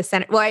at the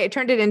center. Well, I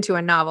turned it into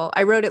a novel.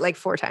 I wrote it like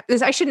 4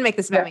 times. I shouldn't make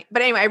this about me.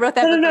 But anyway, I wrote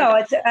that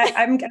book.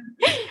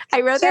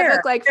 I wrote that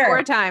book like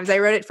 4 times. I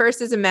wrote it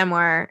first as a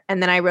memoir,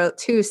 and then I wrote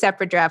 2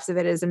 separate drafts of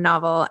it as a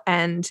novel.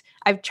 And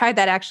I've tried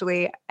that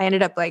actually. I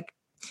ended up like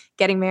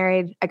getting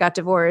married. I got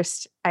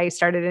divorced. I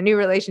started a new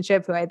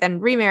relationship who I then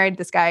remarried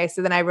this guy.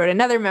 So then I wrote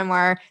another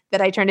memoir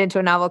that I turned into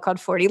a novel called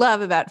 40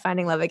 Love, about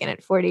finding love again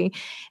at 40.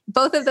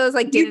 Both of those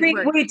didn't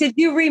work. Wait, did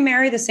you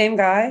remarry the same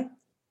guy?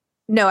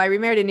 No, I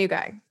remarried a new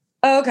guy.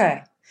 Oh,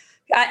 okay.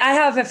 I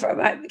have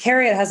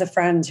Harriet has a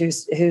friend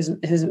whose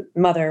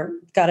mother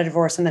got a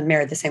divorce and then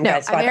married the same guy.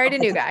 So I married a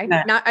new guy.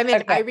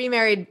 I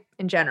remarried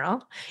in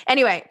general.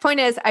 Anyway, point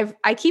is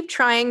I keep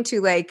trying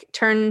to like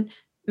turn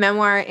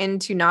memoir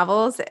into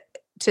novels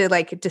to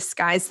like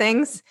disguise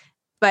things,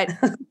 but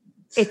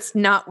it's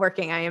not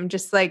working. I am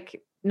just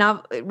like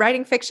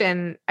writing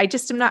fiction.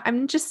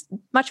 I'm just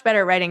much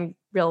better writing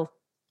real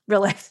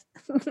life.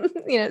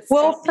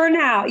 Well, for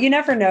now, you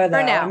never know though.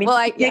 For now.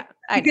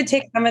 You could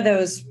take some of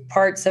those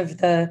parts of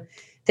that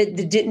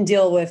didn't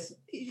deal with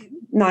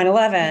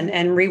 9/11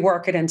 and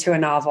rework it into a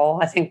novel.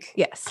 I think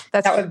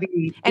that would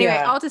be. Anyway,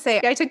 all to say,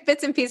 I took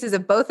bits and pieces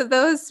of both of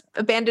those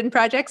abandoned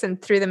projects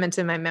and threw them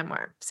into my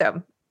memoir.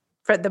 So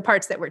for the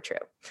parts that were true.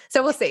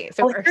 So we'll see.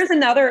 Here's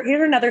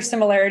another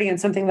similarity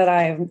and something that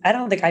I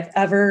don't think I've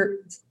ever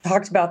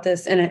talked about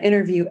this in an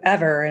interview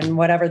ever, and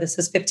whatever, this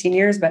is 15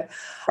 years, but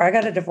I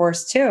got a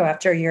divorce too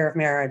after a year of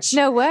marriage.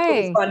 No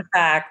way. Fun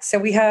fact. So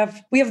we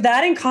have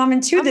that in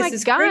common too. Oh my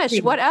gosh. Crazy.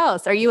 What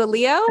else? Are you a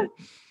Leo?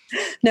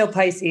 No,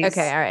 Pisces.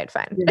 Okay. All right,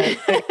 fine.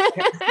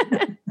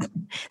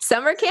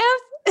 Summer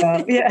camp?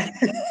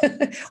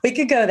 We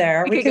could go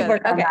there. We could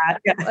work on that.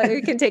 Yeah. Well,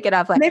 we can take it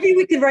offline. Maybe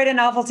we could write a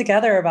novel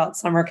together about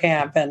summer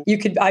camp, and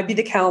I'd be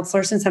the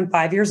counselor since I'm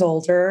 5 years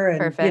older. And,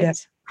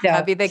 perfect.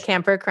 I'll be the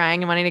camper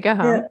crying and wanting to go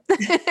home.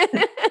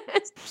 Yeah.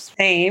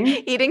 Same.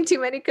 Eating too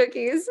many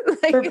cookies.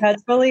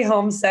 Perpetually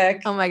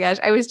homesick. Oh my gosh.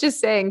 I was just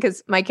saying,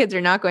 because my kids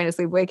are not going to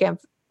sleepaway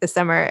camp this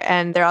summer,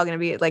 and they're all going to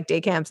be at like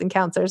day camps and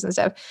counselors and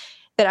stuff,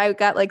 that I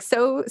got like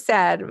so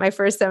sad my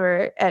first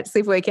summer at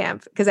sleepaway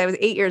camp because I was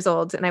 8 years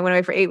old and I went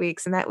away for 8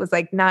 weeks, and that was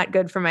like not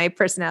good for my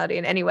personality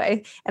in any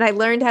way. And I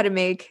learned how to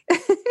make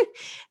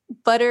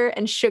butter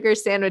and sugar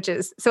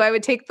sandwiches. So I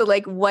would take the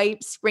like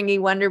white springy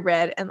Wonder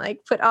Bread and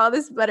like put all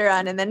this butter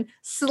on and then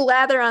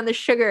slather on the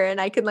sugar,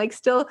 and I could like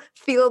still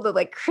feel the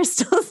like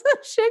crystals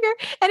of sugar.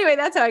 Anyway,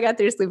 that's how I got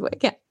through sleepaway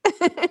camp.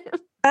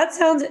 That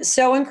sounds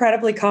so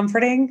incredibly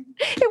comforting.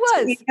 It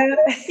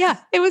was. Yeah,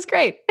 it was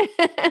great.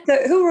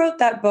 So who wrote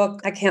that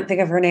book? I can't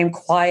think of her name.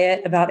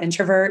 Quiet, about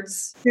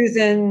introverts.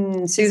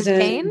 Susan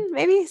Cain,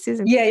 maybe?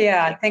 Susan.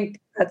 Yeah. I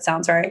think that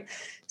sounds right.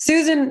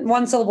 Susan,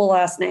 1 syllable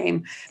last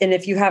name. And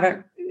if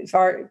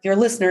your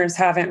listeners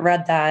haven't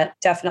read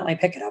that, definitely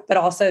pick it up. But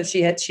also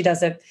she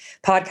does a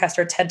podcast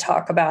or TED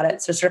Talk about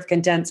it. So sort of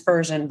condensed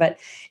version. But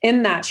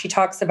in that, she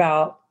talks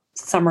about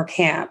summer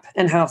camp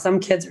and how some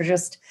kids are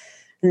just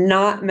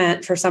not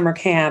meant for summer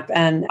camp.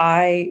 And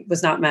I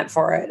was not meant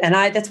for it. And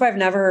that's why I've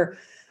never,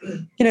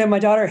 my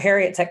daughter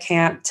Harriet's at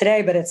camp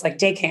today, but it's like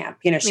day camp.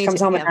 She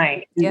comes home at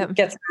night and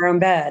gets in her own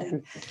bed.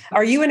 And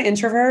are you an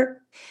introvert?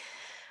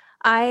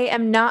 I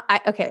am not.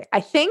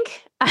 I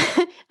think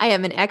I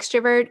am an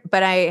extrovert,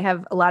 but I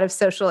have a lot of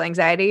social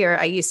anxiety, or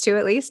I used to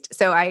at least.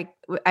 So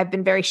I've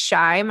been very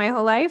shy my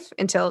whole life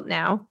until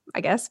now, I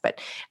guess. But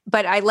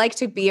I like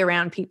to be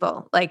around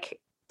people.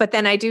 But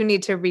then I do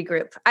need to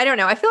regroup. I don't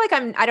know. I feel like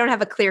I don't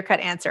have a clear-cut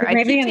answer.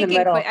 Maybe in the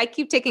middle. I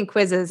keep taking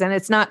quizzes and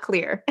it's not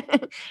clear.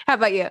 How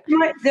about you?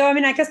 Though,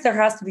 I guess there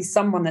has to be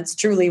someone that's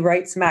truly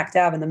right smack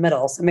dab in the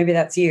middle. So maybe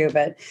that's you.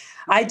 But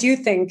I do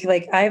think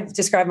I've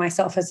described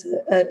myself as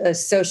a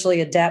socially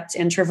adept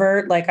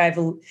introvert.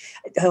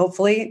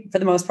 Hopefully for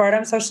the most part,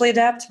 I'm socially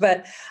adept,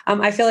 but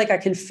I feel like I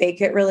can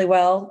fake it really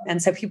well.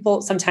 And so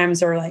people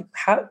sometimes are like,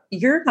 how,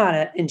 you're not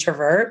an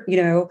introvert,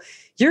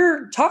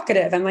 you're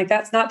talkative. I'm like,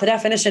 that's not the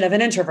definition of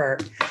an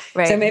introvert.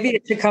 Right. So maybe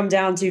it should come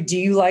down to, do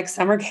you like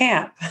summer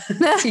camp?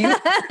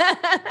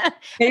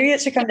 Maybe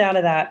it should come down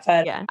to that.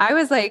 But yeah, I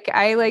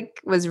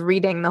was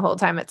reading the whole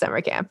time at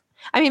summer camp.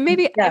 I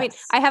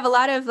have a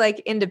lot of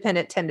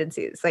independent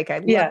tendencies.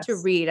 I love to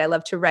read. I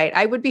love to write.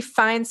 I would be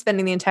fine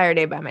spending the entire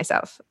day by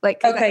myself.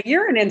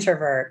 You're an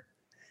introvert.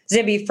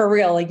 Zibby, for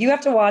real. You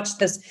have to watch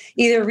this,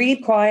 either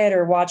read quiet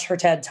or watch her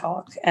TED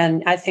Talk.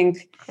 And I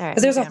think,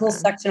 because there's a whole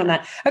section on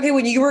that. Okay.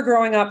 When you were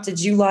growing up, did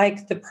you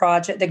like the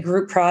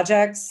group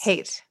projects?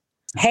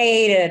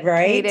 Hated,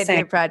 right? Hated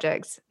group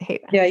projects.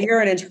 Yeah. You're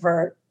an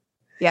introvert.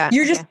 Yeah.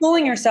 You're just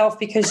fooling yourself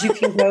because you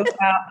can go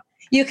out.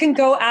 You can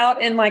go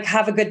out and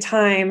have a good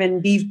time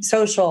and be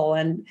social.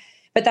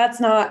 But that's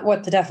not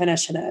what the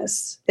definition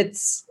is.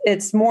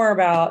 It's more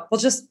about,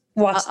 just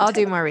watch. I'll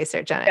do more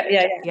research on it.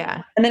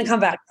 Yeah. And then come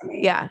back to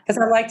me. Yeah. Because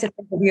I like to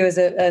think of you as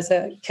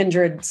a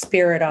kindred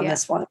spirit on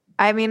this one.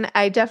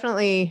 I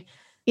definitely,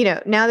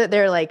 now that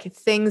there are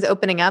things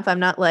opening up, I'm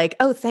not like,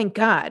 oh, thank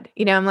God.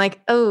 I'm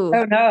like, oh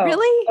no.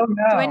 Really? Oh,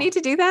 no. Do I need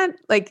to do that?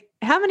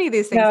 How many of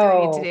these things do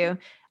I need to do?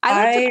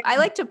 I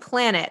like to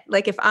plan it.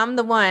 If I'm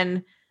the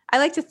one, I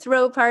like to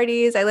throw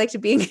parties. I like to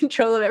be in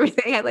control of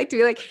everything. I like to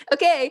be like,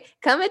 okay,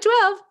 come at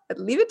 12, but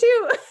leave at 2.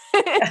 You know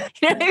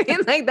what I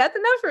mean? That's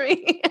enough for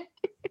me.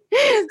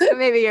 So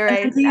maybe you're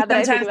right. Do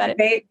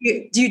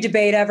you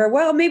debate ever?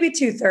 Well, maybe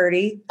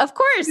 2:30. Of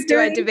course. Do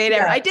I debate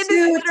ever? I did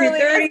this literally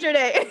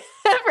yesterday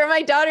for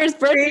my daughter's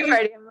birthday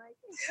party. I'm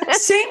like,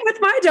 same with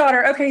my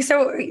daughter. Okay.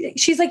 So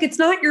she's like, it's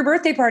not your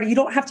birthday party. You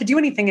don't have to do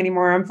anything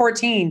anymore. I'm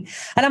 14.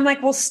 And I'm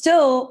like, well,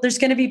 still there's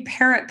going to be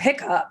parent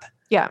pickup.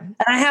 Yeah. And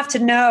I have to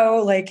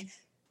know,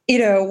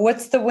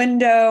 what's the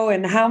window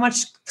and how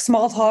much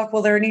small talk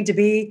will there need to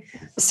be?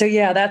 So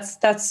yeah,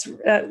 that's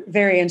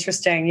very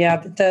interesting. Yeah.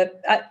 But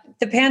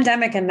the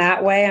pandemic in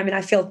that way,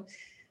 I feel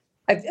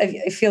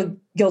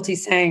guilty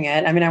saying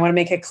it. I want to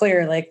make it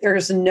clear,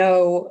 there's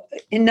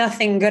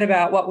nothing good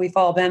about what we've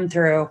all been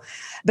through,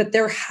 but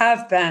there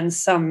have been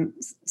some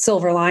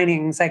silver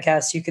linings, I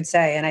guess you could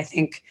say. And I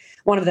think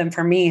one of them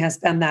for me has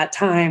been that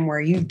time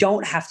where you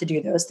don't have to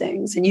do those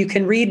things and you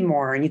can read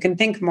more and you can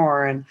think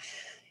more. And,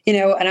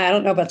 and I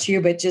don't know about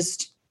you, but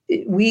just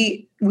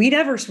we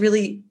never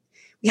really,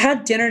 we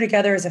had dinner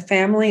together as a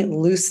family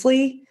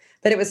loosely,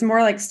 but it was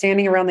more like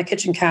standing around the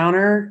kitchen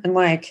counter and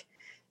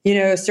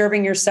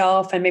serving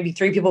yourself, and maybe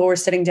 3 people were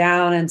sitting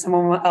down and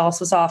someone else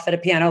was off at a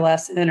piano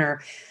lesson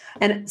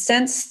and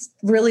since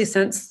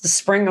the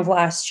spring of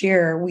last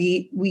year,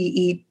 we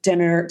eat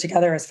dinner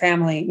together as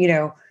family,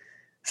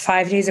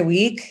 5 days a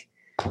week.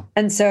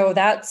 And so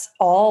that's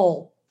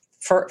all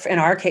in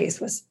our case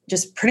was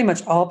just pretty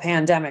much all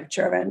pandemic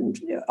driven,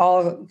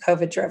 all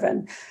COVID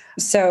driven.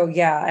 So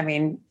yeah,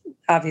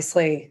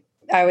 obviously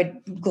I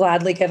would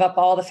gladly give up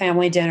all the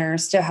family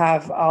dinners to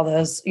have all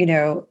those,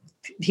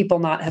 people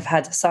not have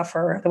had to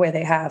suffer the way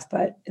they have,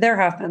 but there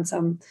have been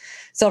some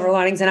silver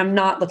linings, and I'm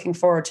not looking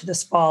forward to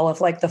this fall of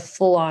the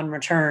full on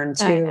return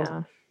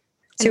to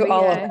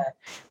all of it.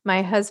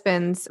 My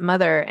husband's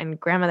mother and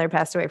grandmother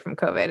passed away from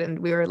COVID, and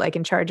we were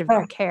in charge of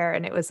their care.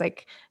 And it was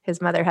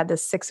his mother had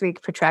this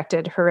 6-week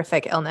protracted,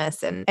 horrific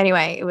illness. And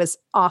anyway, it was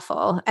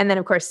awful. And then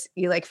of course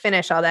you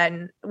finish all that,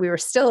 and we were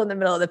still in the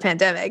middle of the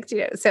pandemic,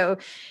 so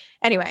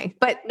anyway,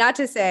 but not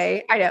to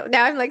say, I know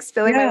now I'm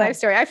spilling my life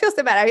story. I feel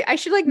so bad. I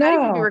should not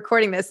even be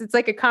recording this. It's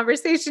a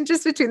conversation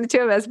just between the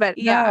two of us, but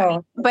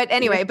but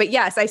anyway, but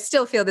yes, I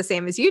still feel the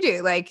same as you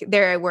do.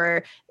 There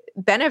were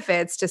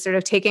benefits to sort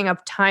of taking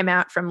up time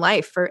out from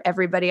life for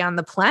everybody on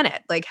the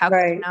planet. How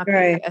can you not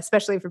be,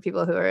 especially for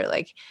people who are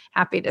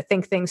happy to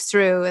think things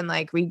through and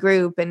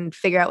regroup and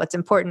figure out what's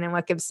important and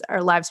what gives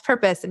our lives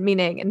purpose and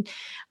meaning. And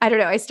I don't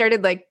know, I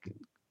started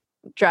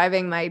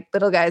driving my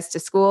little guys to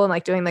school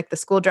and doing the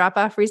school drop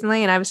off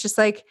recently. And I was just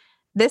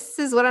this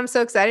is what I'm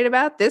so excited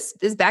about. This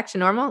is back to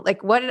normal.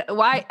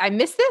 Why I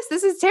miss this?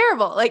 This is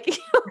terrible.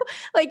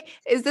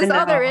 Is this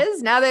all there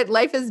is now that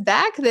life is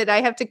back, that I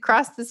have to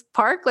cross this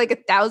park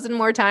 1,000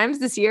 more times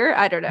this year?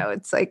 I don't know.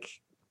 It's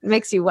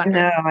makes you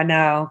wonder. I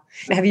know.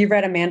 Have you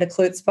read Amanda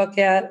Klut's book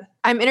yet?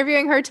 I'm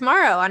interviewing her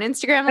tomorrow on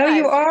Instagram Live. Oh,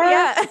 you are?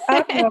 Yeah.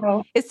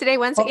 Oh. Is today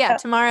Wednesday? Yeah,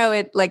 tomorrow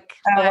at like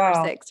 5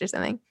 or 6 or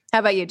something. How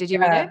about you? Did you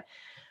read it?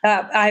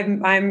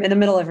 I'm in the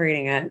middle of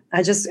reading it.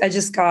 I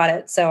just got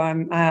it, so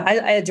I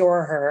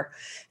adore her.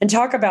 And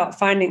talk about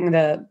finding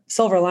the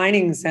silver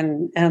linings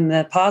and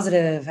the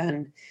positive.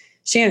 And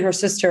she and her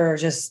sister are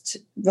just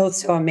both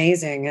so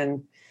amazing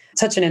and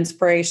such an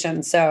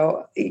inspiration.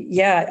 So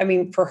yeah, I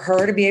mean, for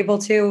her to be able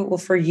to, well,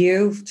 for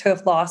you to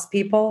have lost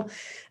people,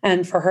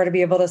 and for her to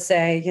be able to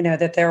say,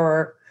 that there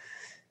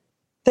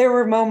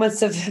were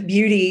moments of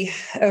beauty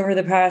over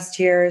the past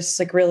years.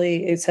 Like,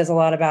 really, it says a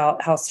lot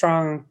about how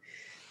strong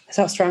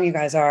you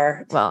guys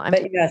are. Well,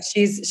 but yeah,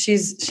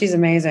 she's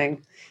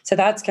amazing. So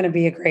that's going to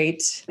be a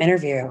great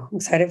interview. I'm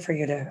excited for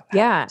you to.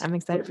 Yeah, I'm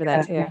excited for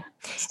that too.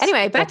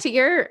 Anyway, back to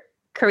your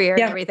career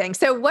and everything.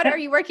 So what are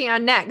you working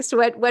on next?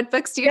 What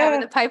books do you have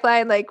in the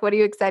pipeline? Like, what are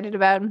you excited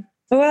about?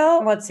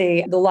 Well, let's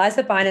see. The Lies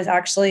That Bind is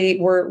actually,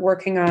 we're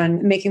working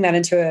on making that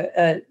into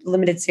a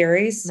limited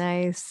series.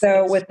 Nice.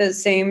 So with the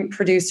same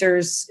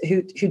producers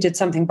who did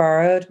Something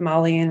Borrowed,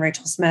 Molly and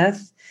Rachel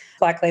Smith,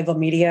 Black Label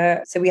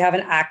Media. So we have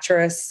an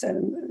actress,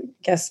 and I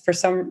guess for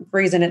some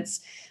reason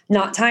it's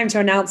not time to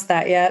announce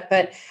that yet,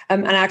 but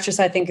an actress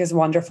I think is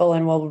wonderful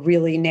and will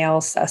really nail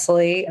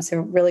Cecily. So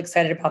really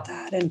excited about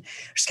that. And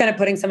just kind of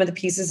putting some of the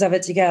pieces of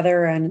it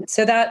together. And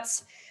so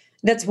that's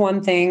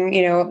one thing,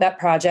 that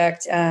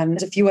project.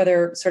 There's a few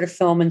other sort of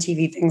film and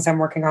TV things I'm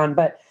working on,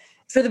 but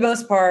for the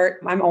most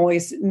part, I'm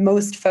always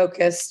most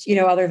focused,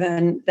 other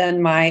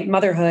than my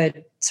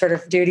motherhood sort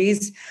of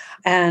duties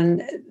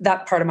and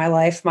that part of my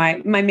life.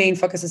 My main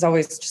focus is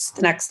always just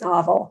the next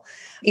novel.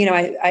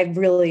 I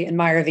really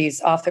admire these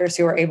authors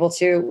who are able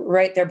to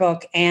write their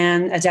book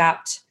and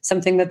adapt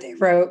something that they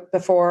wrote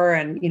before,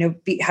 and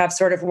have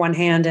sort of one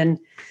hand in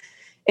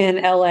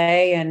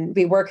LA and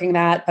be working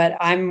that. But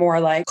I'm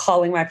more like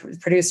calling my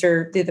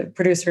the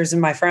producers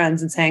and my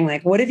friends and saying,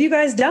 like, what have you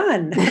guys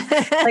done?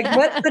 Like,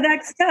 what's the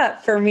next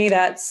step? For me,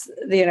 that's,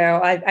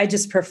 I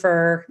just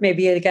prefer,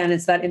 maybe again,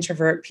 it's that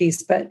introvert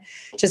piece, but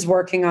just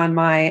working on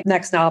my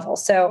next novel.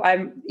 So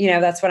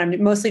that's what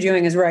I'm mostly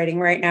doing, is writing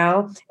right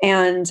now.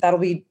 And that'll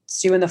be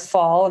due in the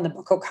fall, and the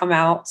book will come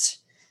out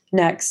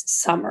next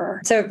summer.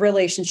 It's a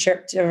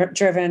relationship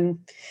driven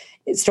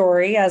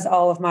story, as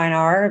all of mine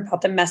are,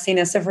 about the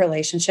messiness of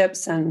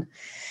relationships and,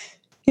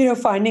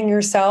 finding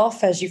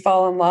yourself as you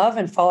fall in love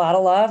and fall out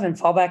of love and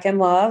fall back in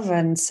love.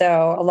 And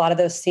so a lot of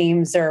those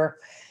themes are,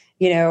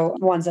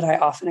 ones that I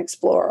often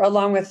explore,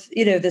 along with,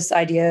 this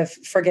idea of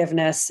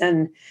forgiveness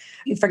and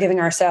forgiving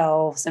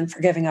ourselves and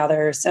forgiving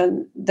others,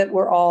 and that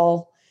we're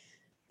all,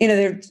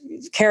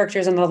 the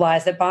characters in The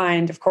Lies That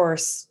Bind, of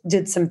course,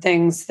 did some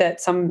things that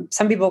some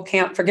people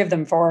can't forgive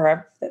them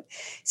for.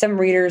 Some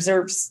readers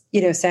are,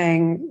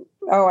 saying,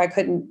 oh, I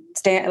couldn't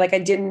stand, like, I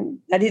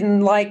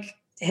didn't like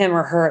him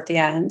or her at the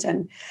end.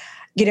 And,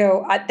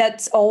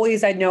 that's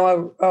always, I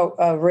know,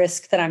 a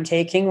risk that I'm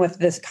taking with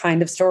this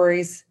kind of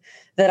stories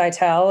that I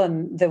tell,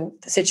 and the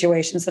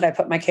situations that I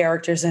put my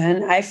characters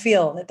in. I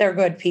feel that they're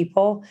good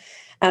people,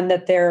 and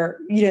that they're,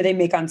 they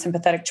make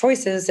unsympathetic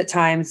choices at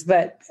times,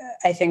 but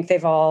I think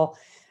they've all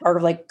are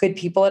like good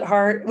people at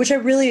heart, which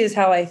really is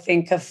how I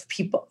think of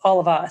people, all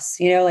of us.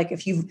 Like,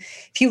 if you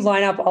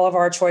line up all of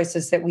our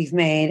choices that we've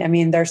made, I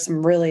mean, there's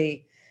some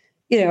really,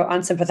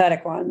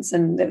 unsympathetic ones,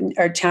 and there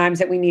are times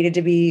that we needed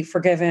to be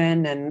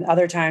forgiven, and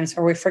other times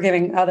where we're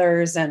forgiving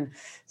others. And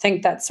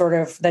think that's sort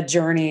of the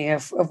journey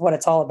of what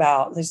it's all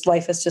about. This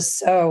life is just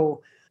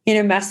so,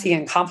 messy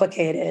and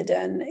complicated,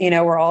 and,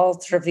 we're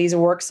all sort of these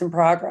works in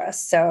progress.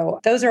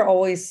 So those are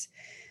always,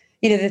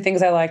 the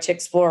things I like to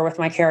explore with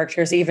my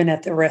characters, even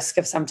at the risk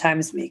of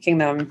sometimes making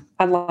them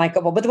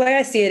unlikable. But the way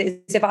I see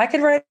it is, if I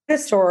could write a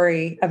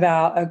story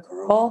about a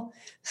girl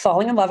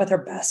falling in love with her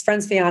best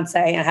friend's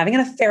fiance and having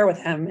an affair with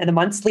him in the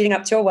months leading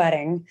up to a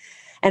wedding,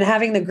 and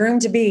having the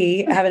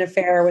groom-to-be have an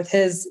affair with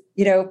his,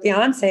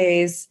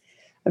 fiance's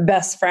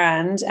best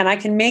friend, and I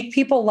can make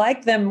people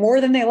like them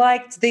more than they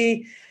liked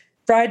the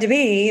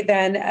bride-to-be,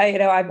 then,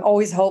 I'm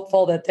always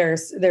hopeful that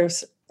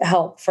there's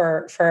help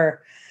for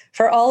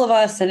all of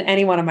us and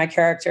any one of my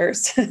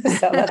characters.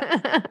 So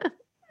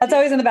that's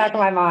always in the back of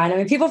my mind. I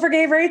mean, people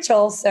forgave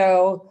Rachel,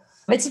 so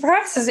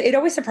it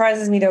always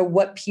surprises me, though,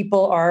 what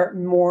people are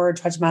more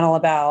judgmental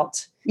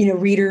about,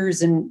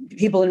 readers and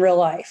people in real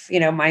life.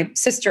 My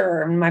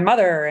sister and my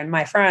mother and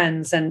my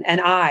friends and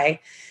I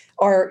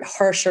are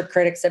harsher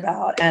critics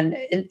about. And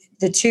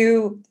the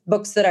two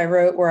books that I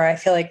wrote where I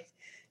feel like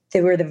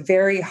they were the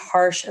very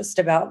harshest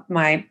about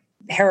my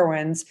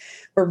heroines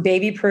were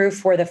Baby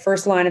Proof, where the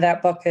first line of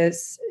that book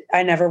is,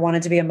 I never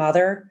wanted to be a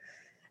mother.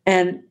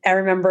 And I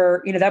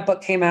remember, that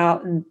book came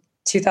out in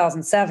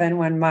 2007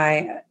 when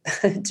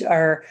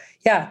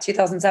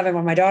 2007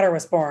 when my daughter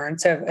was born.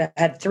 So I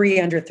had 3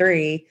 under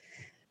 3.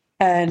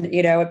 And,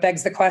 it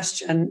begs the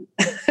question,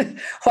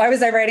 why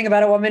was I writing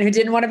about a woman who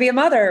didn't want to be a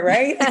mother,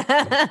 right?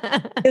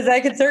 Because I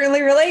could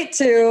certainly relate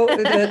to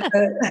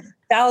the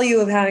value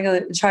of having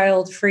a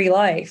child-free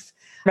life.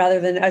 rather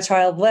than a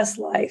childless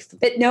life.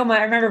 But no,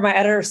 I remember my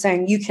editor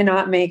saying, you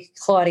cannot make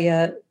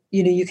Claudia,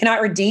 you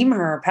cannot redeem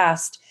her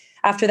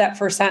after that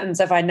first sentence,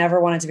 if I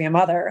never wanted to be a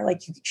mother.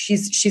 Like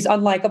she's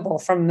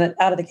unlikable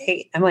out of the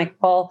gate. I'm like,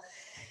 well,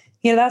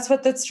 that's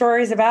what the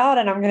story is about.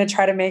 And I'm going to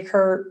try to make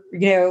her,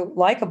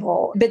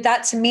 likable. But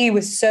that to me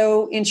was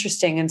so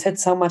interesting and said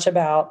so much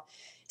about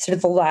sort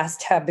of the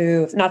last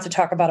taboo, not to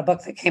talk about a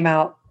book that came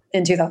out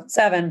in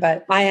 2007,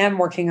 but I am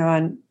working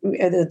on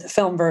the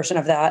film version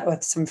of that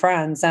with some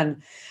friends.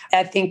 And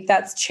I think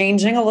that's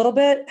changing a little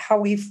bit how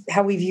we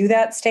view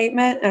that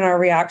statement and our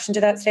reaction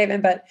to that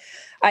statement. But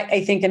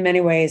I think in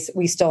many ways,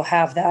 we still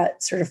have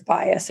that sort of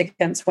bias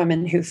against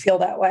women who feel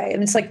that way.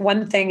 And it's like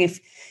one thing if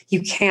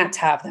you can't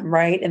have them,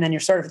 right? And then you're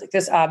sort of like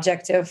this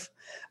objective,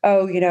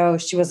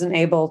 she wasn't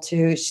able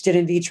to, she did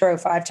in vitro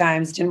 5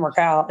 times, it didn't work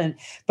out.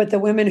 But the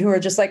women who are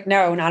just like,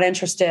 no, not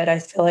interested, I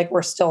feel like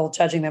we're still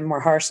judging them more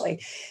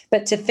harshly.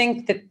 But to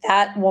think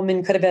that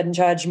woman could have been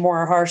judged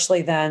more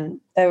harshly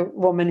than a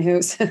woman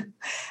who's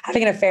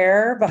having an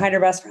affair behind her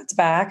best friend's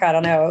back, I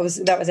don't know.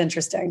 That was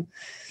interesting.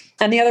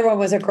 And the other one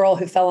was a girl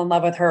who fell in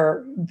love with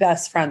her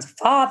best friend's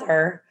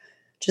father,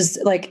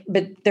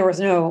 but there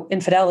was no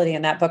infidelity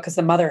in that book because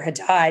the mother had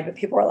died. But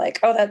people were like,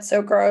 oh, that's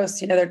so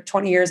gross. They're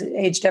 20 years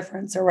age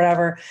difference or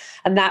whatever.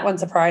 And that one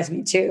surprised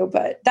me too.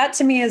 But that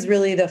to me is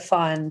really the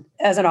fun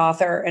as an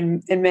author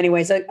and in many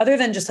ways, like, other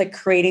than just like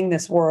creating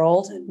this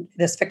world and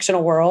this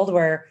fictional world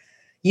where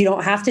you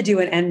don't have to do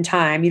an end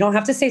time. You don't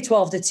have to say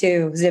 12 to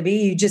 2,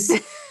 Zibby. You just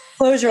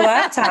close your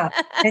laptop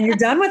and you're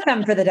done with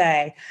them for the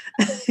day.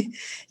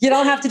 You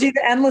don't have to do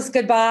the endless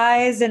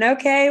goodbyes and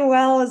okay,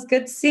 well, it's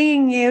good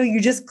seeing you.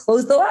 You just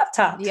close the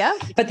laptop. Yeah.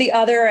 But the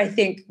other, I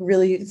think,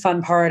 really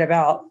fun part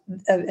about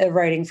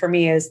writing for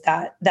me is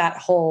that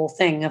whole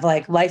thing of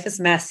like, life is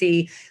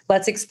messy.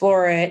 Let's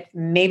explore it.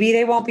 Maybe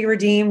they won't be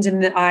redeemed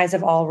in the eyes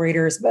of all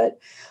readers, but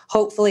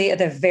hopefully at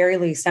the very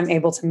least, I'm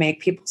able to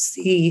make people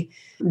see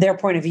their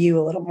point of view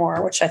a little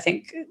more, which I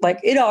think like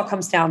it all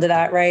comes down to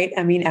that, right?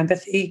 I mean,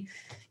 empathy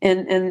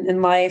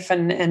in life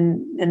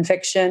and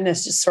fiction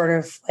is just sort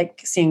of like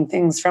seeing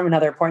things from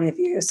another point of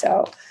view.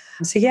 So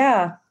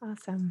yeah.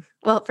 Awesome.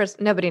 Well, first,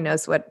 nobody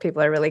knows what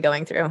people are really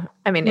going through.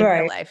 I mean, in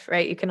real life,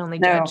 right? You can only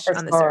judge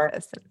on the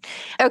surface.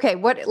 Okay.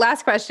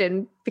 Last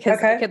question, because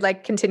we could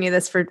like continue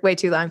this for way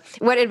too long.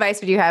 What advice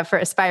would you have for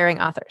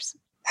aspiring authors?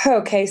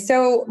 Okay.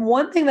 So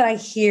one thing that I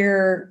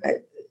hear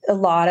a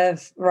lot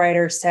of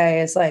writers say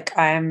is like,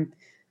 I'm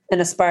an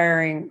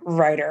aspiring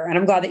writer. And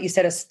I'm glad that you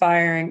said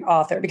aspiring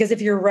author, because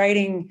if you're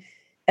writing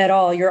at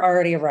all, you're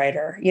already a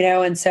writer,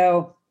 And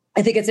so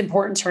I think it's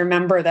important to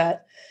remember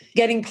that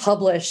getting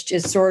published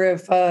is sort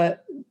of,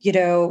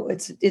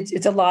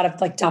 it's a lot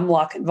of like dumb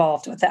luck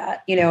involved with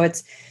that.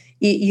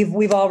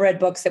 We've all read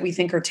books that we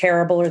think are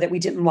terrible or that we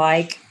didn't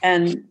like.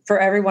 And for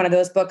every one of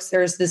those books,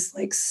 there's this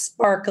like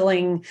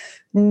sparkling,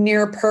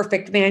 near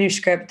perfect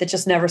manuscript that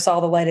just never saw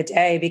the light of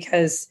day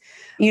because,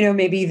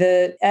 maybe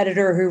the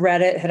editor who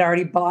read it had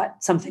already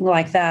bought something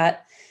like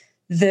that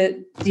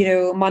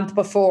a month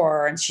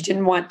before, and she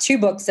didn't want 2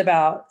 books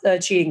about a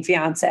cheating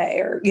fiance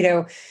or,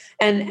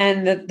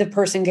 and the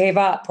person gave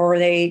up or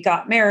they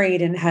got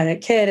married and had a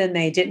kid and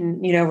they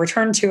didn't,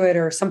 return to it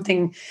or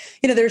something.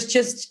 There's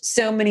just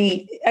so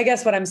many. I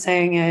guess what I'm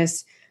saying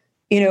is,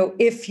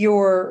 if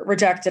you're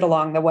rejected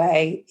along the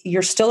way,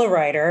 you're still a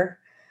writer.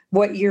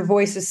 Your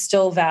voice is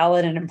still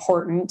valid and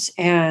important.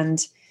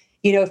 And,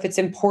 if it's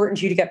important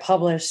to you to get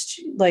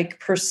published, like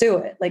pursue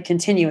it, like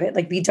continue it,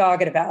 like be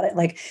dogged about it.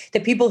 Like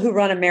the people who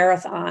run a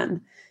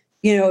marathon,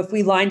 if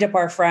we lined up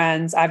our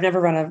friends, I've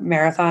never run a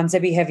marathon.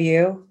 Zibby, have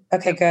you?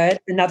 Okay, good.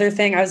 Another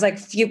thing, I was like,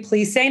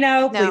 please say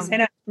no, please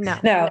say no.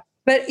 No.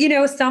 But,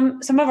 some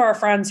of our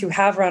friends who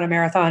have run a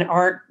marathon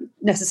aren't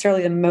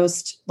necessarily the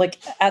most like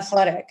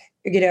athletic,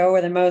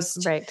 or the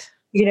most, right.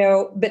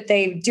 But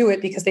they do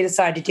it because they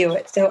decide to do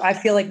it. So I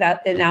feel like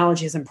that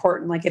analogy is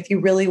important. Like if you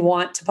really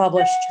want to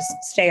publish,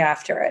 just stay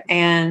after it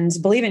and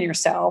believe in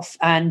yourself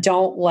and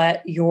don't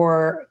let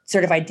your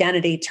sort of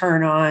identity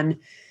turn on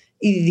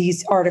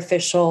these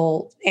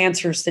artificial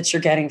answers that you're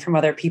getting from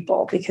other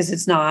people, because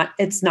it's not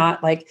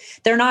like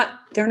they're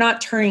not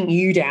turning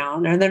you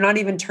down, and they're not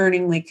even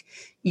turning like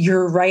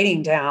your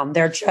writing down.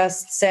 They're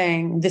just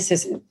saying, this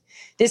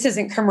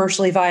isn't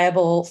commercially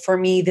viable for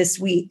me this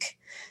week.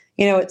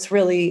 It's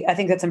really, I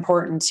think that's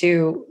important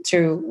to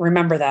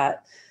remember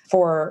that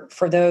for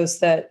those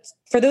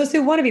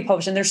who want to be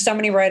published. And there's so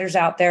many writers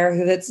out there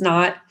who it's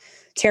not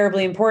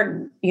terribly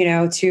important,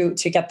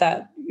 to get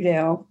that,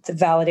 the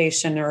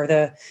validation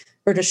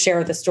or to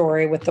share the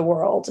story with the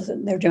world.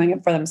 And they're doing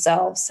it for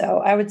themselves. So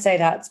I would say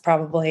that's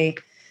probably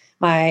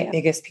my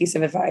biggest piece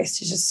of advice,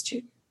 to just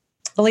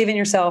believe in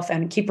yourself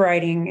and keep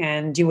writing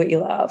and do what you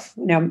love,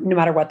 no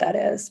matter what that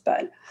is.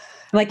 But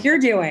like you're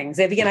doing,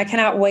 Zibby, and I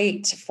cannot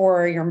wait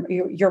for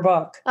your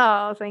book.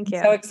 Oh, thank you.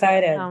 I'm so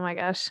excited. Oh my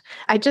gosh.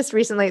 I just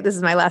recently, this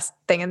is my last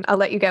thing and I'll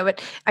let you go,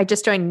 but I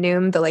just joined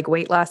Noom, the like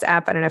weight loss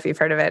app. I don't know if you've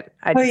heard of it.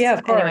 Yeah,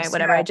 of course. Anyway,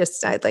 whatever. Yeah.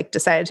 I like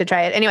decided to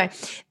try it. Anyway,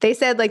 they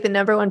said like the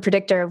number one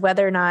predictor of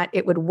whether or not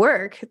it would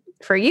work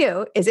for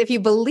you is if you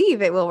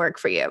believe it will work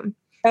for you.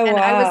 Oh, and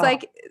wow. I was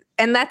like,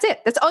 and that's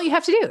it. That's all you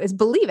have to do is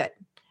believe it.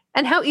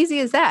 And how easy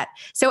is that?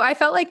 So I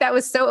felt like that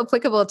was so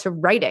applicable to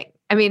writing.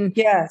 I mean,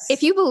 yes.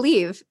 if you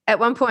believe at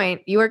one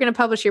point you are going to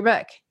publish your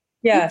book,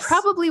 yes. you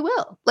probably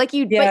will. Like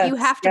but you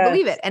have to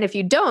believe it. And if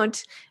you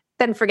don't,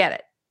 then forget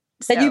it.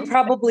 Then you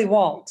probably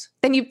won't.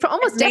 Then you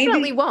almost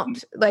definitely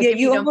won't. Like if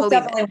you don't believe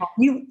definitely it.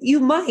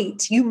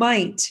 Won't.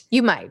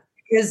 You might.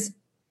 Because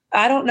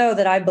I don't know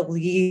that I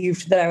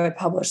believed that I would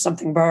publish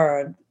something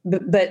bird,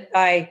 but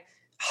I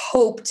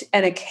hoped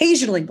and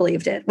occasionally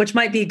believed it, which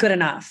might be good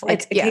enough.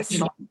 Like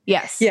occasionally.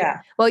 Yes.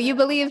 Yeah. Well, you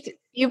believed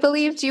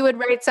you would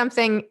write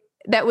something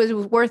that was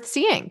worth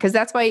seeing, because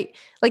that's why,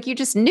 like, you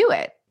just knew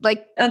it.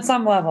 Like on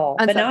some level.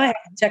 But now I have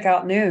to check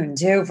out Noon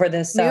too for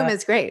this. Noon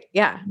is great.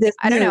 Yeah.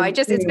 I don't know.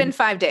 It's been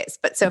 5 days,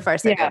 but so far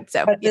so good.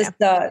 So but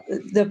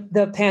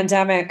the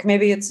pandemic,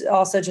 maybe it's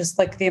also just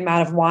like the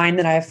amount of wine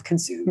that I've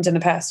consumed in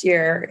the past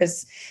year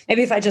is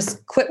maybe if I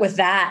just quit with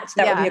that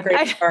would be a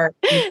great start.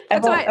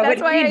 That's why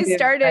I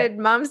started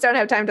Moms Don't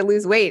Have Time to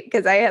Lose Weight,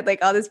 because I had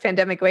like all this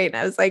pandemic weight and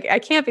I was like, I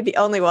can't be the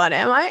only one,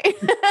 am I?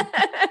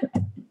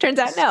 Turns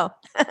out no.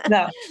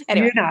 No,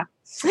 anyway. You're not.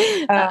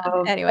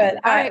 Anyway,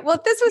 all right. Well,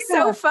 this was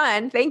so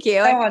fun. Thank you.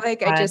 I feel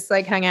like fun. I just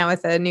like hung out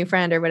with a new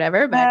friend or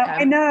whatever. But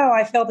I know.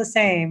 I feel the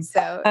same.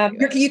 So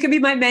anyway. You can be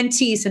my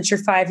mentee since you're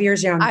 5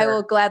 years younger. I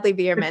will gladly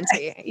be your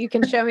mentee. You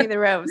can show me the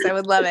ropes. I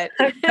would love it.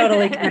 I'm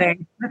totally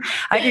kidding.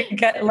 I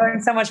could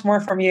learn so much more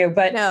from you.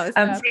 But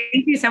thank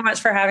you so much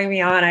for having me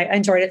on. I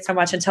enjoyed it so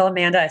much. And tell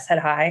Amanda I said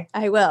hi.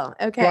 I will.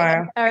 Okay.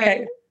 Wow. All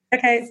right.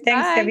 Okay.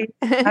 Thanks, Debbie.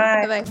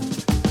 Bye. Bye-bye.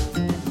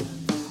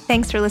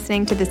 Thanks for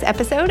listening to this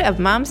episode of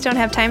Moms Don't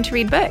Have Time to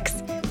Read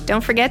Books.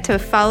 Don't forget to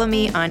follow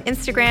me on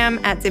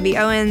Instagram at Zibby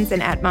Owens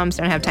and at Moms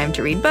Don't Have Time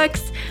to Read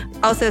Books.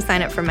 Also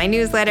sign up for my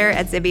newsletter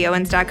at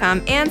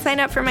zibbyowens.com and sign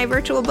up for my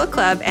virtual book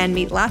club and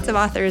meet lots of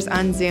authors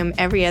on Zoom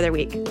every other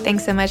week.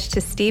 Thanks so much to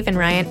Steve and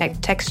Ryan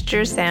at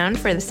Texture Sound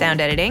for the sound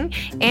editing.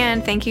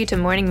 And thank you to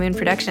Morning Moon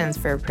Productions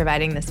for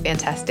providing this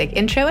fantastic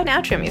intro and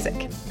outro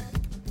music.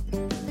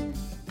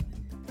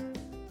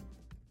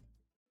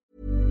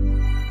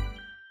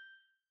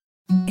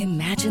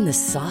 Imagine the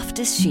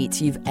softest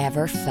sheets you've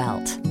ever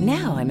felt.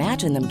 Now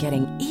imagine them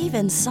getting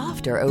even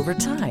softer over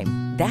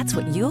time. That's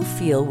what you'll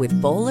feel with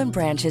Boll &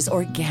 Branch's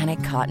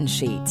organic cotton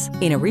sheets.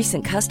 In a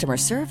recent customer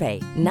survey,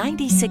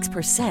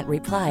 96%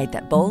 replied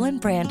that Boll &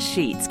 Branch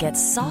sheets get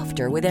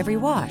softer with every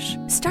wash.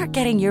 Start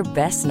getting your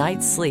best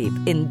night's sleep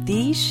in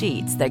these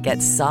sheets that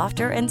get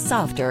softer and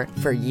softer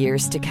for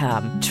years to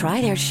come.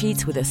 Try their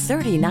sheets with a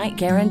 30-night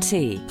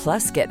guarantee.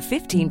 Plus, get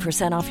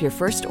 15% off your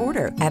first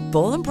order at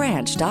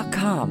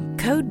bollandbranch.com.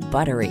 Code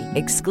BUTTERY.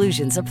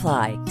 Exclusions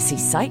apply. See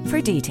site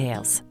for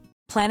details.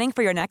 Planning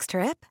for your next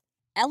trip?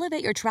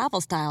 Elevate your travel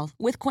style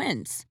with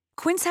Quince.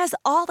 Quince has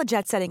all the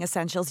jet-setting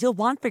essentials you'll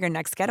want for your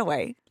next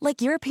getaway,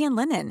 like European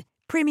linen,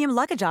 premium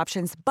luggage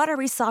options,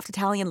 buttery soft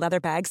Italian leather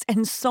bags,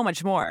 and so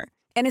much more.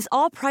 And is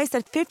all priced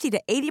at 50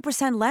 to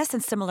 80% less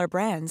than similar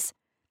brands.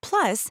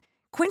 Plus,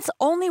 Quince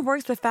only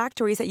works with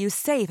factories that use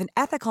safe and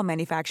ethical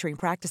manufacturing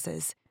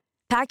practices.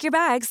 Pack your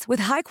bags with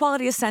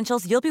high-quality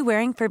essentials you'll be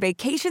wearing for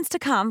vacations to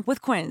come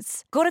with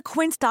Quince. Go to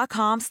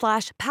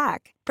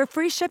quince.com/pack for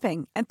free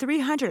shipping and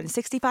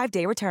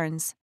 365-day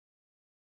returns.